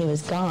longer he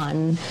was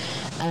gone,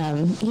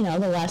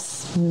 the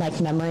less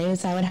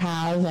memories I would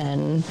have,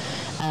 and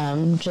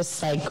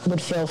just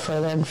would feel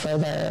further and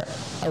further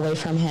away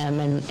from him,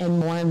 and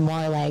more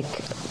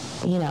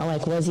you know,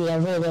 like, was he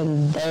ever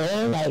even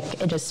there?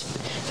 Like, it just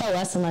felt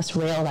less and less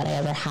real that I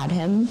ever had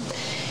him.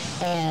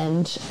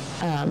 And,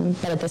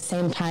 but at the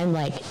same time,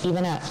 like,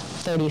 even at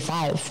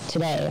 35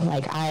 today,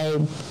 like, I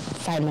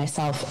find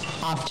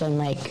myself often,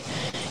 like,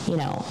 you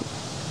know,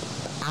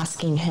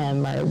 asking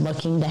him or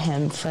looking to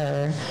him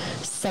for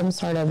some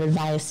sort of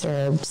advice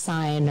or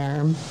sign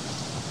or,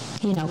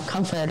 you know,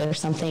 comfort or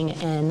something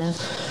in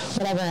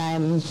whatever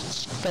I'm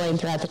going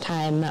through at the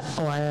time,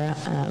 or,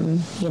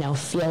 you know,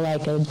 feel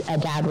like a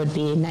dad would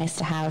be nice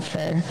to have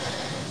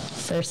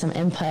for some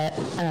input.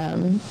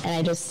 And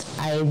I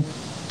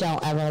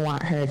don't ever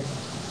want her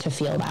to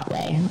feel that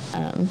way.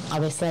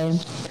 Obviously,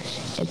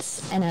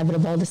 it's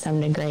inevitable to some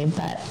degree,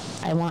 but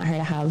I want her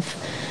to have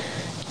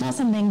not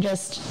something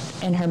just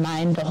in her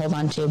mind to hold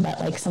on to, but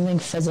like something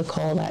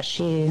physical that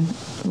she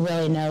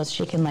really knows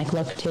she can like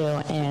look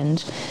to,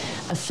 and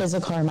a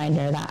physical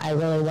reminder that I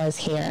really was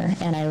here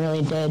and I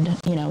really did,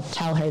 you know,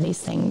 tell her these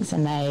things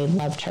and I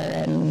loved her,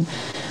 and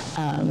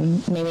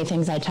maybe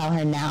things I tell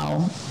her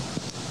now,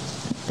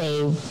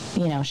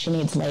 you know, she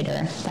needs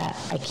later that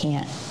I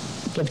can't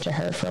give to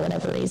her for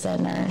whatever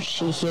reason, or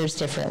she hears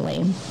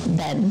differently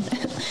then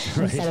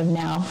instead of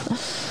now.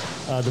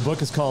 The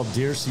book is called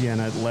Dear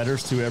Siena,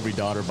 Letters to Every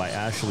Daughter by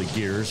Ashley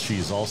Girres.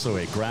 She's also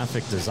a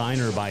graphic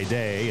designer by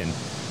day, and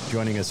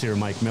joining us here,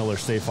 Mike Miller,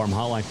 State Farm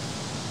Hotline.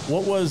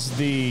 What was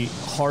the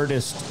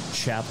hardest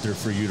chapter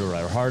for you to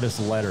write, or hardest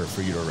letter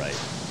for you to write?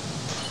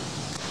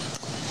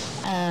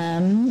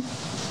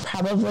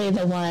 Probably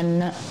the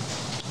one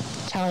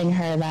telling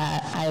her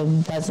that I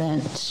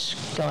wasn't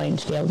going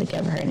to be able to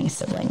give her any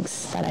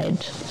siblings, that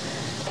I'd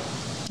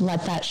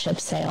let that ship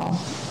sail.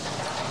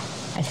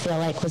 I feel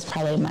like was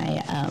probably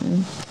my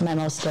my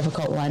most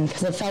difficult one,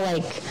 because it felt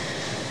like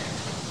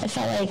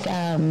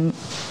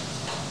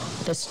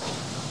this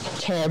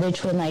tear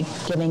between like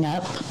giving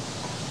up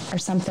or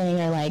something,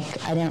 or like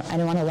I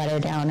didn't want to let her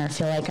down or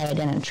feel like I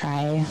didn't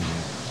try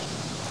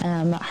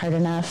hard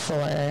enough,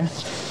 or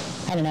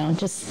I don't know,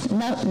 just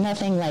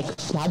nothing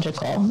like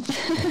logical.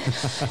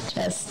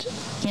 Just,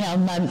 you know,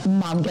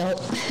 mom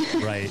guilt.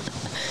 Right.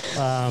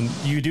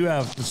 You do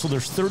have, so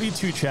there's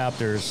 32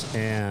 chapters,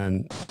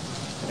 and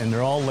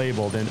they're all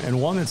labeled.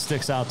 And one that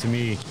sticks out to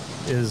me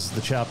is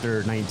the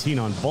chapter 19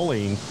 on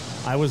bullying.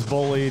 I was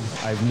bullied.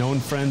 I've known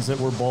friends that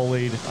were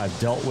bullied. I've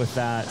dealt with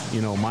that,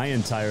 you know, my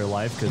entire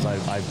life because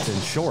I've been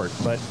short.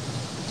 But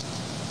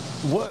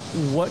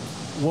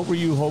what were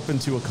you hoping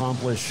to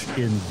accomplish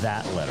in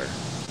that letter?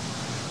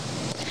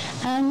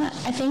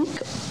 I think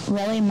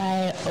really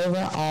my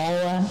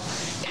overall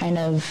kind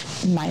of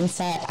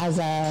mindset as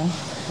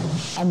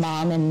a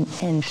mom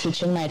in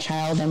teaching my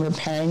child and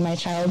preparing my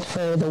child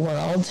for the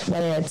world,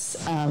 whether it's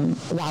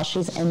while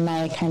she's in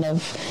my kind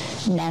of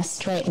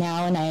nest right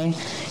now and I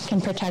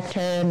can protect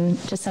her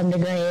to some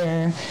degree,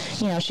 or,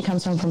 you know, she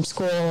comes home from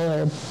school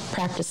or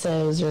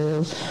practices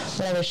or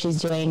whatever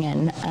she's doing,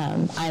 and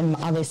I'm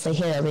obviously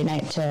here every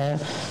night to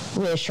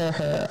reassure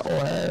her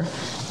or,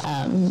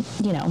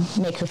 you know,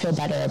 make her feel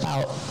better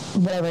about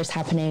whatever's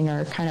happening,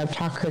 or kind of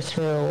talk her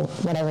through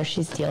whatever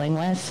she's dealing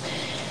with.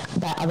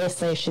 But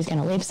obviously she's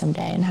going to leave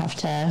someday and have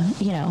to,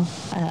 you know,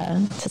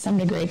 to some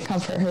degree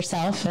comfort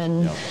herself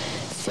and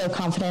feel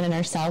confident in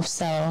herself.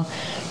 So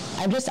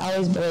I've just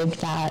always believed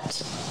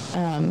that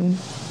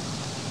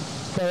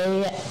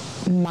really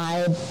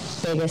my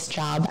biggest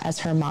job as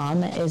her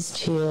mom is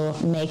to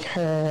make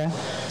her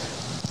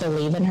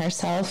believe in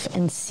herself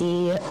and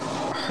see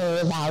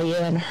her value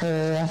and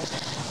her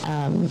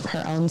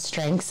own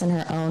strengths and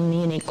her own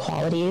unique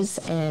qualities,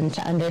 and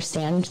to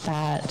understand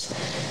that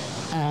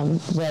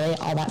really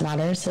all that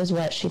matters is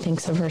what she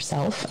thinks of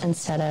herself,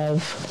 instead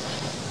of,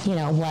 you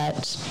know,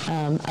 what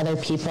other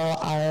people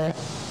are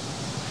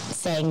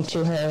saying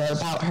to her or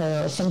about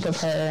her or think of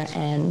her,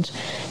 and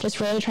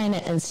just really trying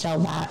to instill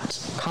that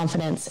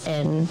confidence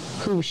in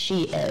who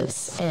she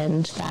is,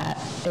 and that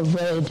it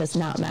really does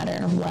not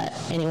matter what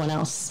anyone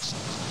else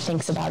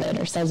thinks about it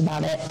or says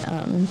about it,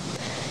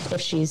 if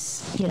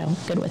she's, you know,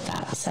 good with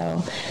that.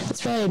 So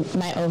it's really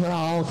my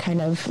overall kind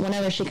of,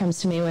 whenever she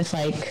comes to me with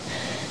like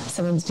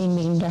someone's being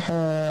mean to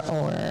her,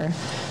 or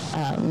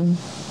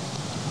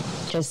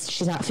just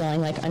she's not feeling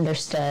like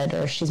understood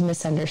or she's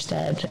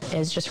misunderstood,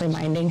 is just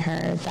reminding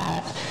her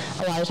that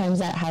a lot of times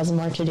that has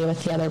more to do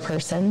with the other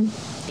person,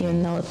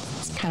 even though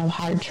it's kind of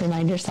hard to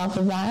remind yourself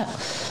of that.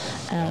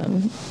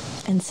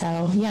 And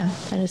so, yeah,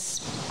 I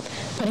just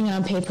putting it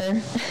on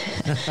paper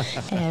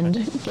and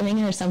giving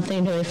her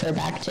something to refer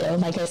back to.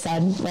 Like I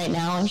said, right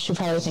now, she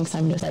probably thinks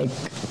I'm just like,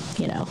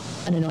 you know,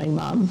 an annoying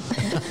mom.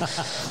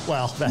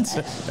 Well,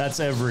 that's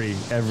every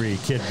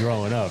kid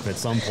growing up. At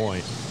some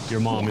point, your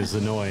mom is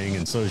annoying,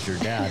 and so is your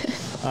dad.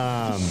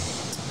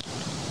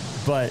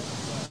 But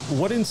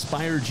what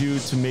inspired you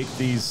to make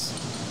these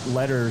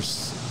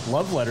letters,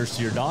 love letters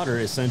to your daughter,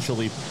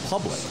 essentially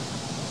public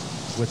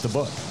with the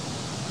book?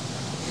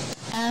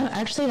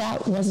 Actually,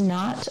 that was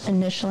not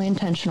initially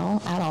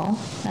intentional at all.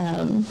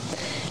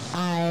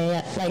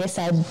 Like I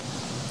said,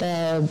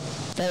 the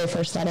very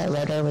first letter I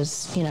wrote her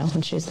was, you know,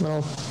 when she was a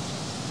little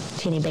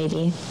teeny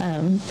baby.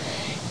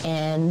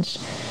 And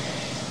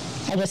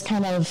I just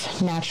kind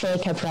of naturally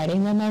kept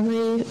writing them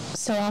every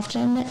so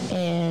often,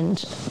 and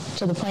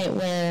to the point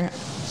where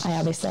I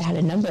obviously had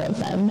a number of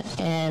them,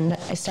 and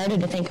I started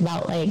to think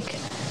about, like,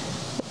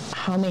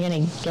 how am I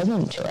going to give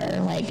them to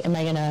her? Like, am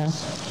I going to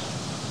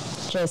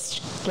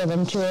just give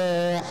them to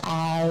her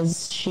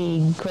as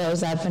she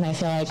grows up and I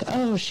feel like,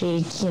 oh,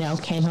 she,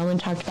 came home and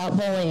talked about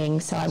bullying,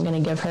 so I'm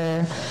going to give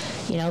her,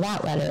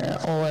 that letter?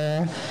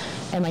 Or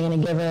am I going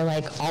to give her,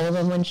 like, all of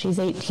them when she's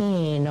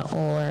 18?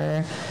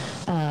 Or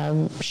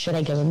should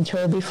I give them to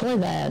her before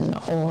then?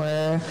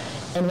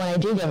 And when I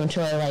do give them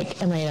to her,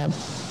 like, am I going to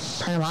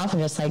print them off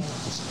and just, like,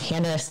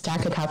 hand her a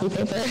stack of copy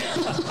paper?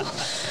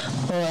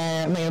 Or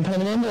am I going to put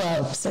them in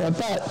envelopes or a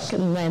book?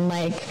 And then,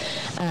 like,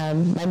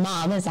 my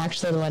mom is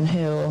actually the one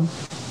who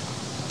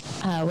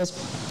was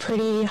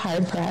pretty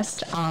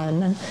hard-pressed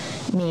on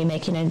me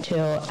making it into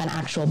an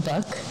actual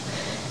book.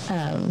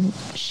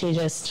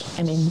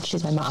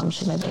 She's my mom.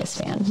 She's my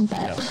biggest fan.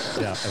 But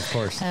yeah, of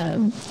course.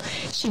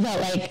 She felt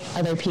like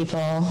other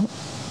people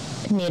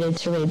needed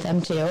to read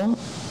them too.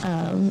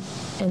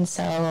 And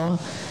so,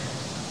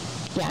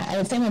 yeah, I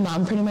would say my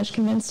mom pretty much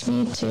convinced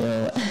me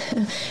to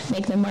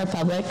make them more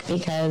public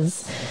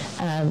because,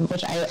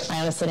 which I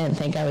honestly didn't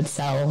think I would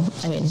sell.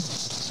 I mean,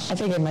 I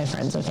figured my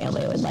friends and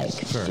family would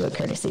do a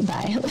courtesy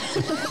buy.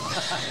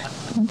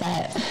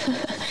 But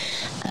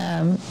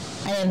I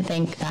didn't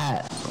think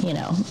that,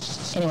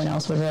 anyone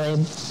else would really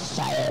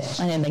buy it.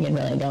 I didn't think it'd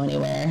really go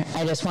anywhere.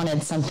 I just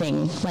wanted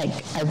something, like,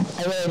 I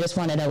really just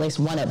wanted at least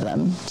one of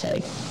them to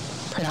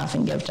print off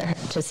and give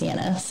to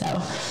Siena. So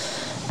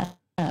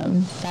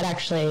that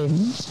actually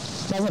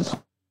wasn't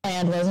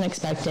planned, wasn't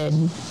expected.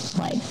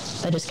 Like,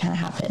 that just kind of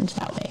happened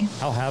that way.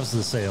 How has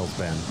the sales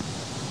been?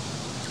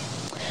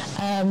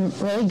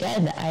 Really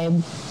good.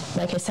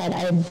 Like I said,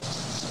 I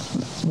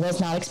was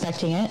not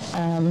expecting it.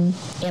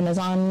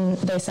 Amazon,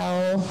 they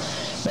sell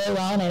very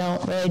well, and I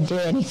don't really do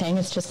anything.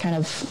 It's just kind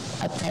of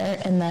up there.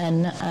 And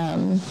then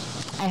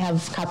I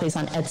have copies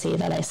on Etsy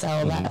that I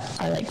sell that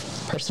are, like,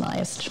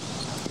 personalized.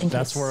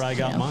 That's where I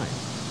got mine.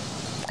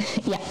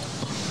 Yeah.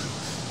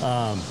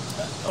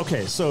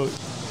 Okay, so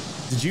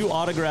did you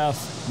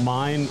autograph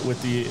mine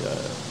with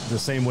the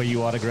same way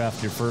you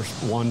autographed your first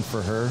one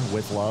for her,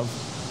 with love?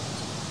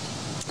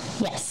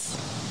 Yes.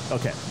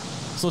 Okay,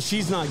 so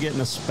she's not getting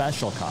a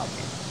special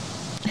copy,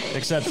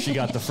 except she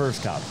got the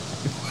first copy.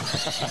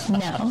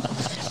 No,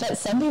 but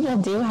some people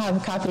do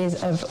have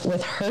copies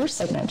with her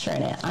signature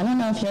in it. I don't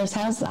know if yours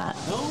has that.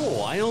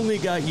 No, I only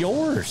got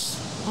yours.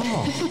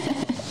 Oh,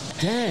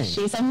 dang.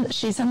 She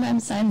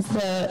sometimes signs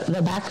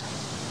the back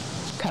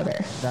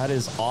cover. That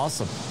is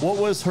awesome. What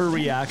was her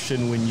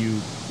reaction when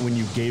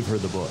you gave her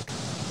the book?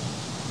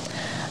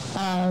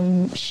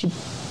 She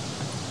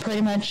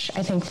pretty much,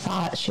 I think,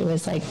 thought she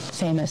was, like,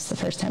 famous the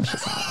first time she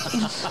saw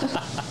it.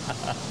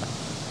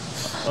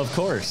 Of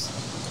course.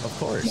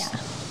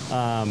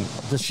 Yeah.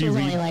 Does she was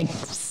read? Only like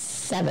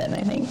 7,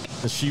 I think.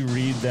 Does she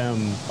read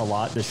them a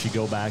lot? Does she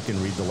go back and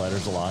read the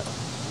letters a lot?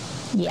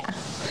 Yeah,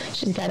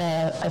 she's got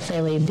a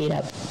fairly beat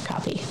up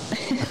copy.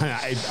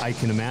 I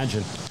can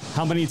imagine.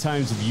 How many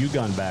times have you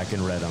gone back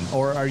and read them?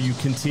 Or are you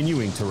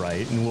continuing to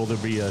write? And will there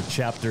be a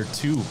chapter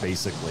 2,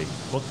 basically?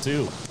 Book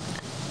 2?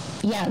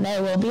 Yeah,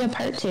 there will be a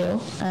part 2.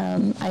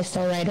 I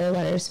still write her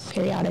letters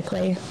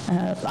periodically.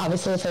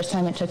 Obviously, the first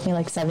time it took me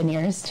like 7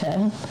 years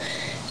to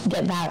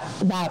get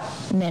that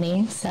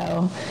many.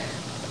 So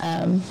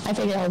I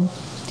figure I'll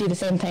do the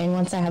same thing.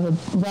 Once I have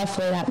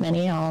roughly that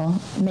many, I'll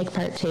make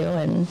part 2.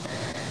 And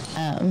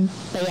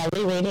but yeah,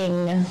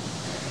 rereading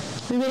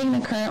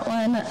the current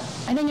one,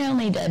 I think I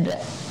only did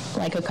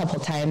like a couple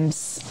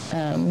times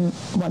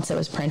once it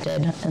was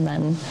printed, and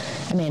then,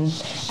 I mean,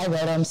 I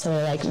wrote them so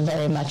they're like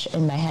very much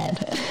in my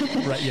head.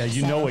 Right, yeah,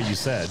 you know what you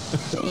said.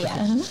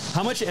 Yeah.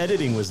 How much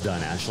editing was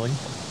done, Ashley?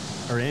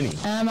 Or any?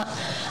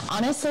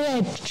 Honestly,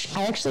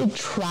 I actually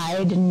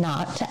tried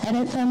not to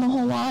edit them a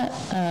whole lot.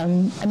 I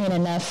mean,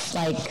 enough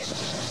like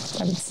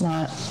that it's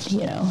not,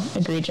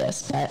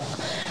 egregious, but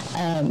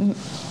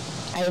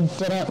I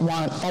didn't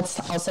want, that's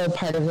also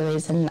part of the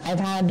reason. I've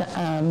had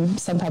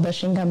some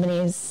publishing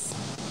companies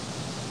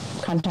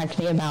contact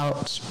me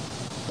about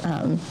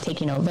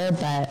taking over,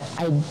 but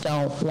I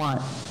don't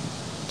want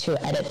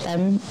to edit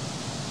them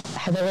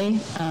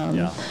heavily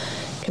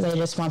because I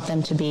just want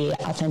them to be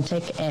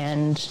authentic,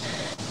 and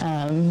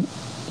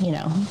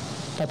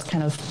that's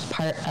kind of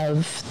part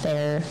of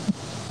their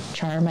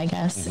charm, I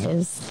guess,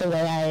 is the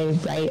way I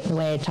write, the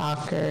way I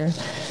talk, or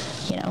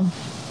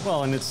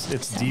Well, and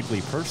it's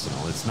deeply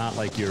personal. It's not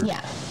like you're,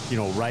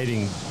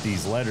 writing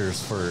these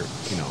letters for,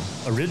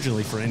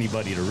 originally for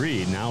anybody to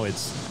read. Now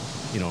it's,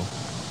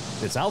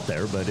 it's out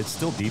there, but it's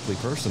still deeply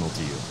personal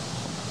to you.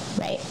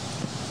 Right.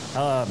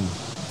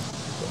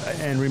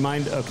 And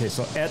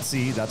so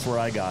Etsy, that's where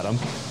I got them.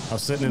 I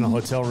was sitting in a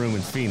hotel room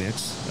in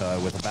Phoenix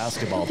with a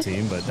basketball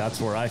team, but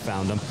that's where I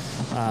found them.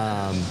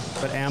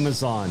 But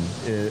Amazon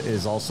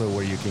is also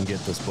where you can get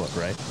this book,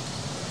 right?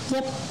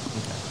 Yep.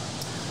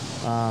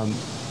 Okay.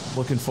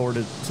 looking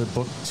forward to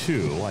book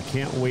 2. I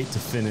can't wait to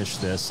finish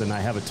this. And I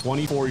have a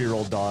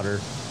 24-year-old daughter,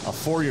 a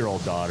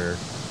 4-year-old daughter,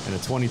 and a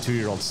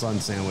 22-year-old son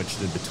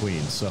sandwiched in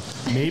between. So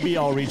maybe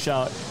I'll reach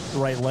out,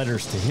 write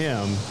letters to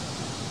him,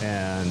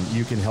 and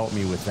you can help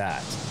me with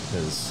that.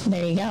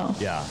 There you go.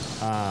 Yeah.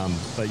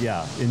 But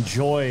yeah,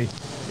 enjoy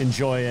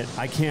it.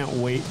 I can't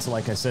wait to,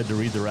 like I said, to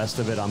read the rest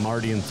of it. I'm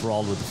already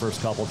enthralled with the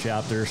first couple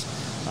chapters.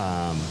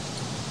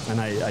 And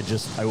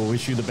I will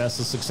wish you the best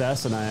of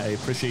success, and I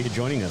appreciate you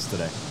joining us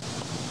today.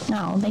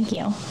 Oh, thank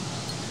you.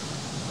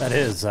 That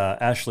is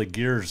Ashley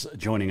Girres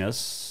joining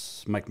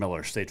us, Mike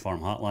Miller, State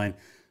Farm Hotline.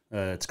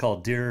 It's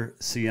called Dear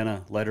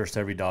Siena, Letters to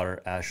Every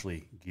Daughter,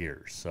 Ashley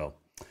Girres. So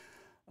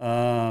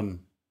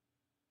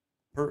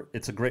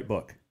it's a great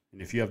book.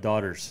 And if you have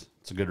daughters,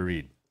 it's a good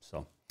read.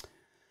 So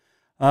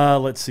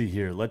let's see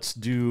here. Let's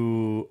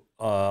do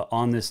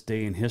On This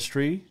Day in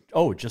History.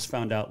 Oh, just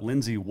found out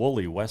Lindsay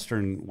Woolley,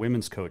 Western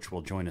women's coach,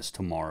 will join us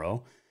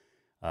tomorrow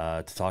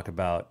to talk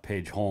about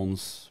Paige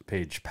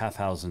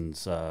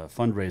Paffhausen's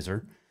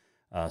fundraiser.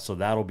 So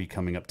that'll be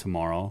coming up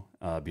tomorrow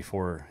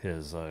before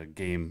his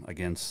game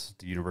against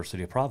the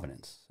University of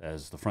Providence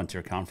as the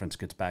Frontier Conference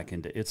gets back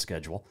into its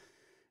schedule.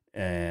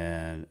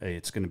 And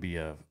it's going to be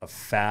a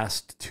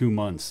fast 2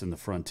 months in the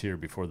Frontier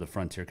before the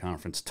Frontier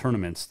Conference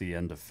tournaments the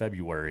end of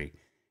February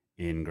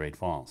in Great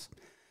Falls.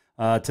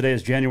 Today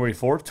is January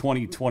 4th,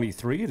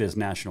 2023. It is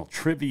National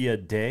Trivia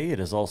Day.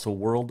 It is also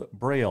World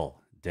Braille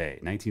Day.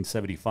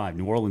 1975,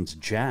 New Orleans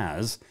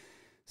Jazz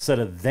set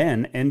a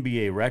then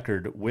NBA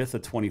record with a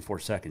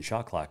 24-second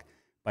shot clock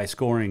by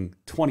scoring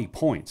 20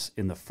 points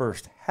in the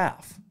first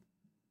half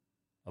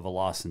of a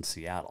loss in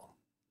Seattle.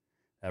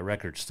 That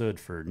record stood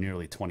for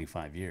nearly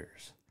 25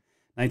 years.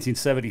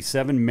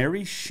 1977,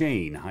 Mary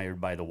Shane, hired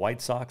by the White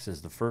Sox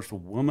as the first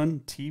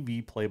woman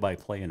TV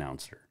play-by-play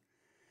announcer.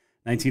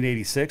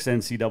 1986,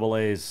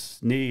 NCAA's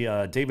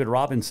David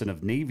Robinson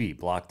of Navy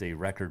blocked a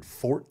record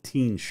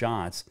 14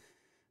 shots.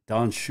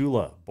 Don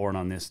Shula, born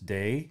on this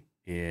day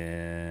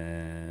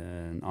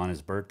on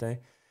his birthday.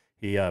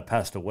 He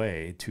passed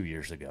away 2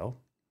 years ago.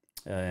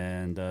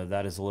 And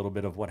that is a little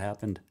bit of what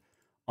happened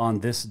on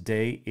this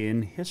day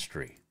in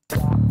history.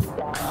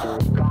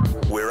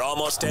 We're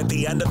almost at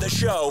the end of the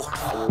show.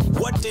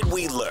 What did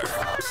we learn?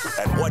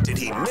 And what did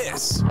he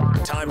miss?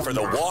 Time for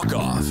the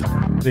walk-off.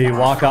 The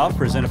walk-off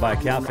presented by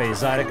Cafe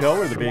Zydeco,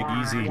 where the Big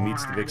Easy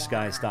meets the Big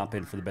Sky. Stop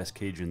in for the best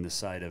Cajun this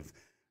side of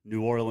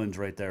New Orleans,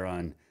 right there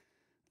on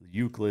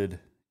Euclid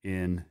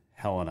in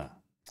Helena.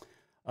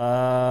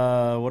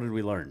 What did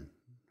we learn?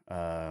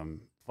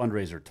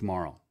 Fundraiser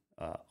tomorrow.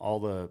 All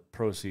the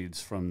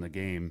proceeds from the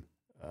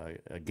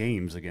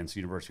games against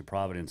University of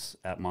Providence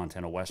at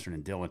Montana Western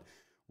and Dillon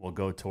will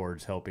go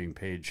towards helping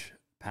Paige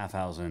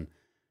Paffhausen,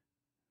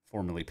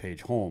 formerly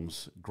Paige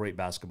Holmes, great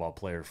basketball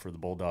player for the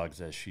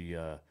Bulldogs, as she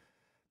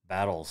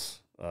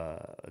battles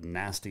a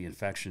nasty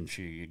infection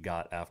she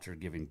got after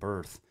giving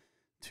birth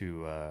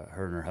to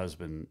her and her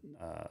husband,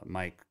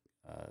 Mike,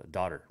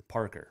 daughter,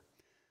 Parker.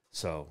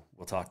 So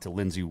we'll talk to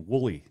Lindsay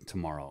Woolley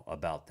tomorrow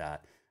about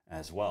that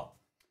as well.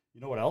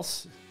 You know what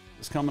else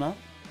is coming up?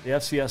 The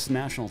FCS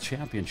National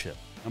Championship.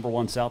 Number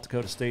 1, South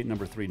Dakota State.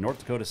 Number 3, North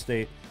Dakota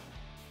State.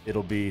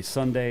 It'll be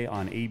Sunday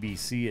on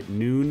ABC at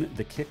noon,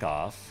 the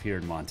kickoff here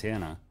in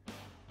Montana.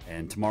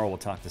 And tomorrow we'll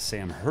talk to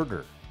Sam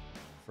Herder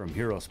from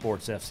Hero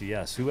Sports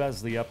FCS. Who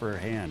has the upper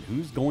hand?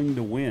 Who's going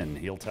to win?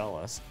 He'll tell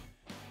us.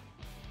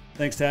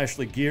 Thanks to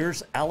Ashley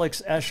Girres.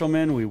 Alex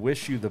Eschelman, we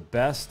wish you the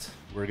best.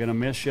 We're going to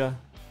miss you.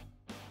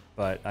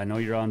 But I know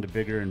you're on to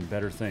bigger and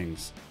better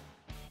things.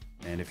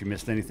 And if you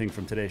missed anything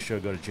from today's show,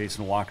 go to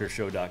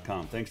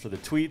jasonwalkershow.com. Thanks for the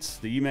tweets,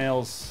 the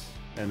emails,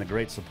 and the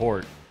great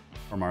support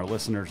from our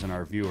listeners and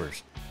our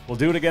viewers. We'll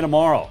do it again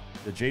tomorrow.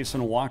 The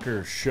Jason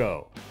Walker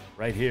Show,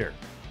 right here.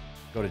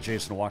 Go to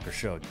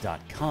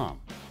jasonwalkershow.com.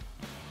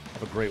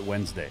 Have a great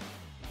Wednesday.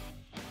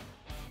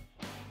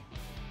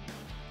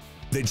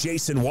 The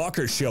Jason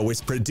Walker Show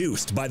is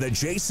produced by the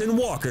Jason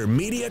Walker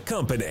Media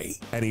Company.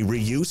 Any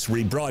reuse,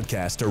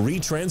 rebroadcast, or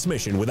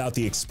retransmission without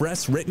the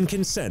express written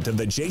consent of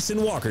the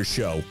Jason Walker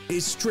Show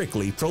is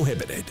strictly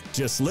prohibited.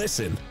 Just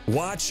listen,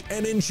 watch,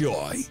 and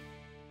enjoy.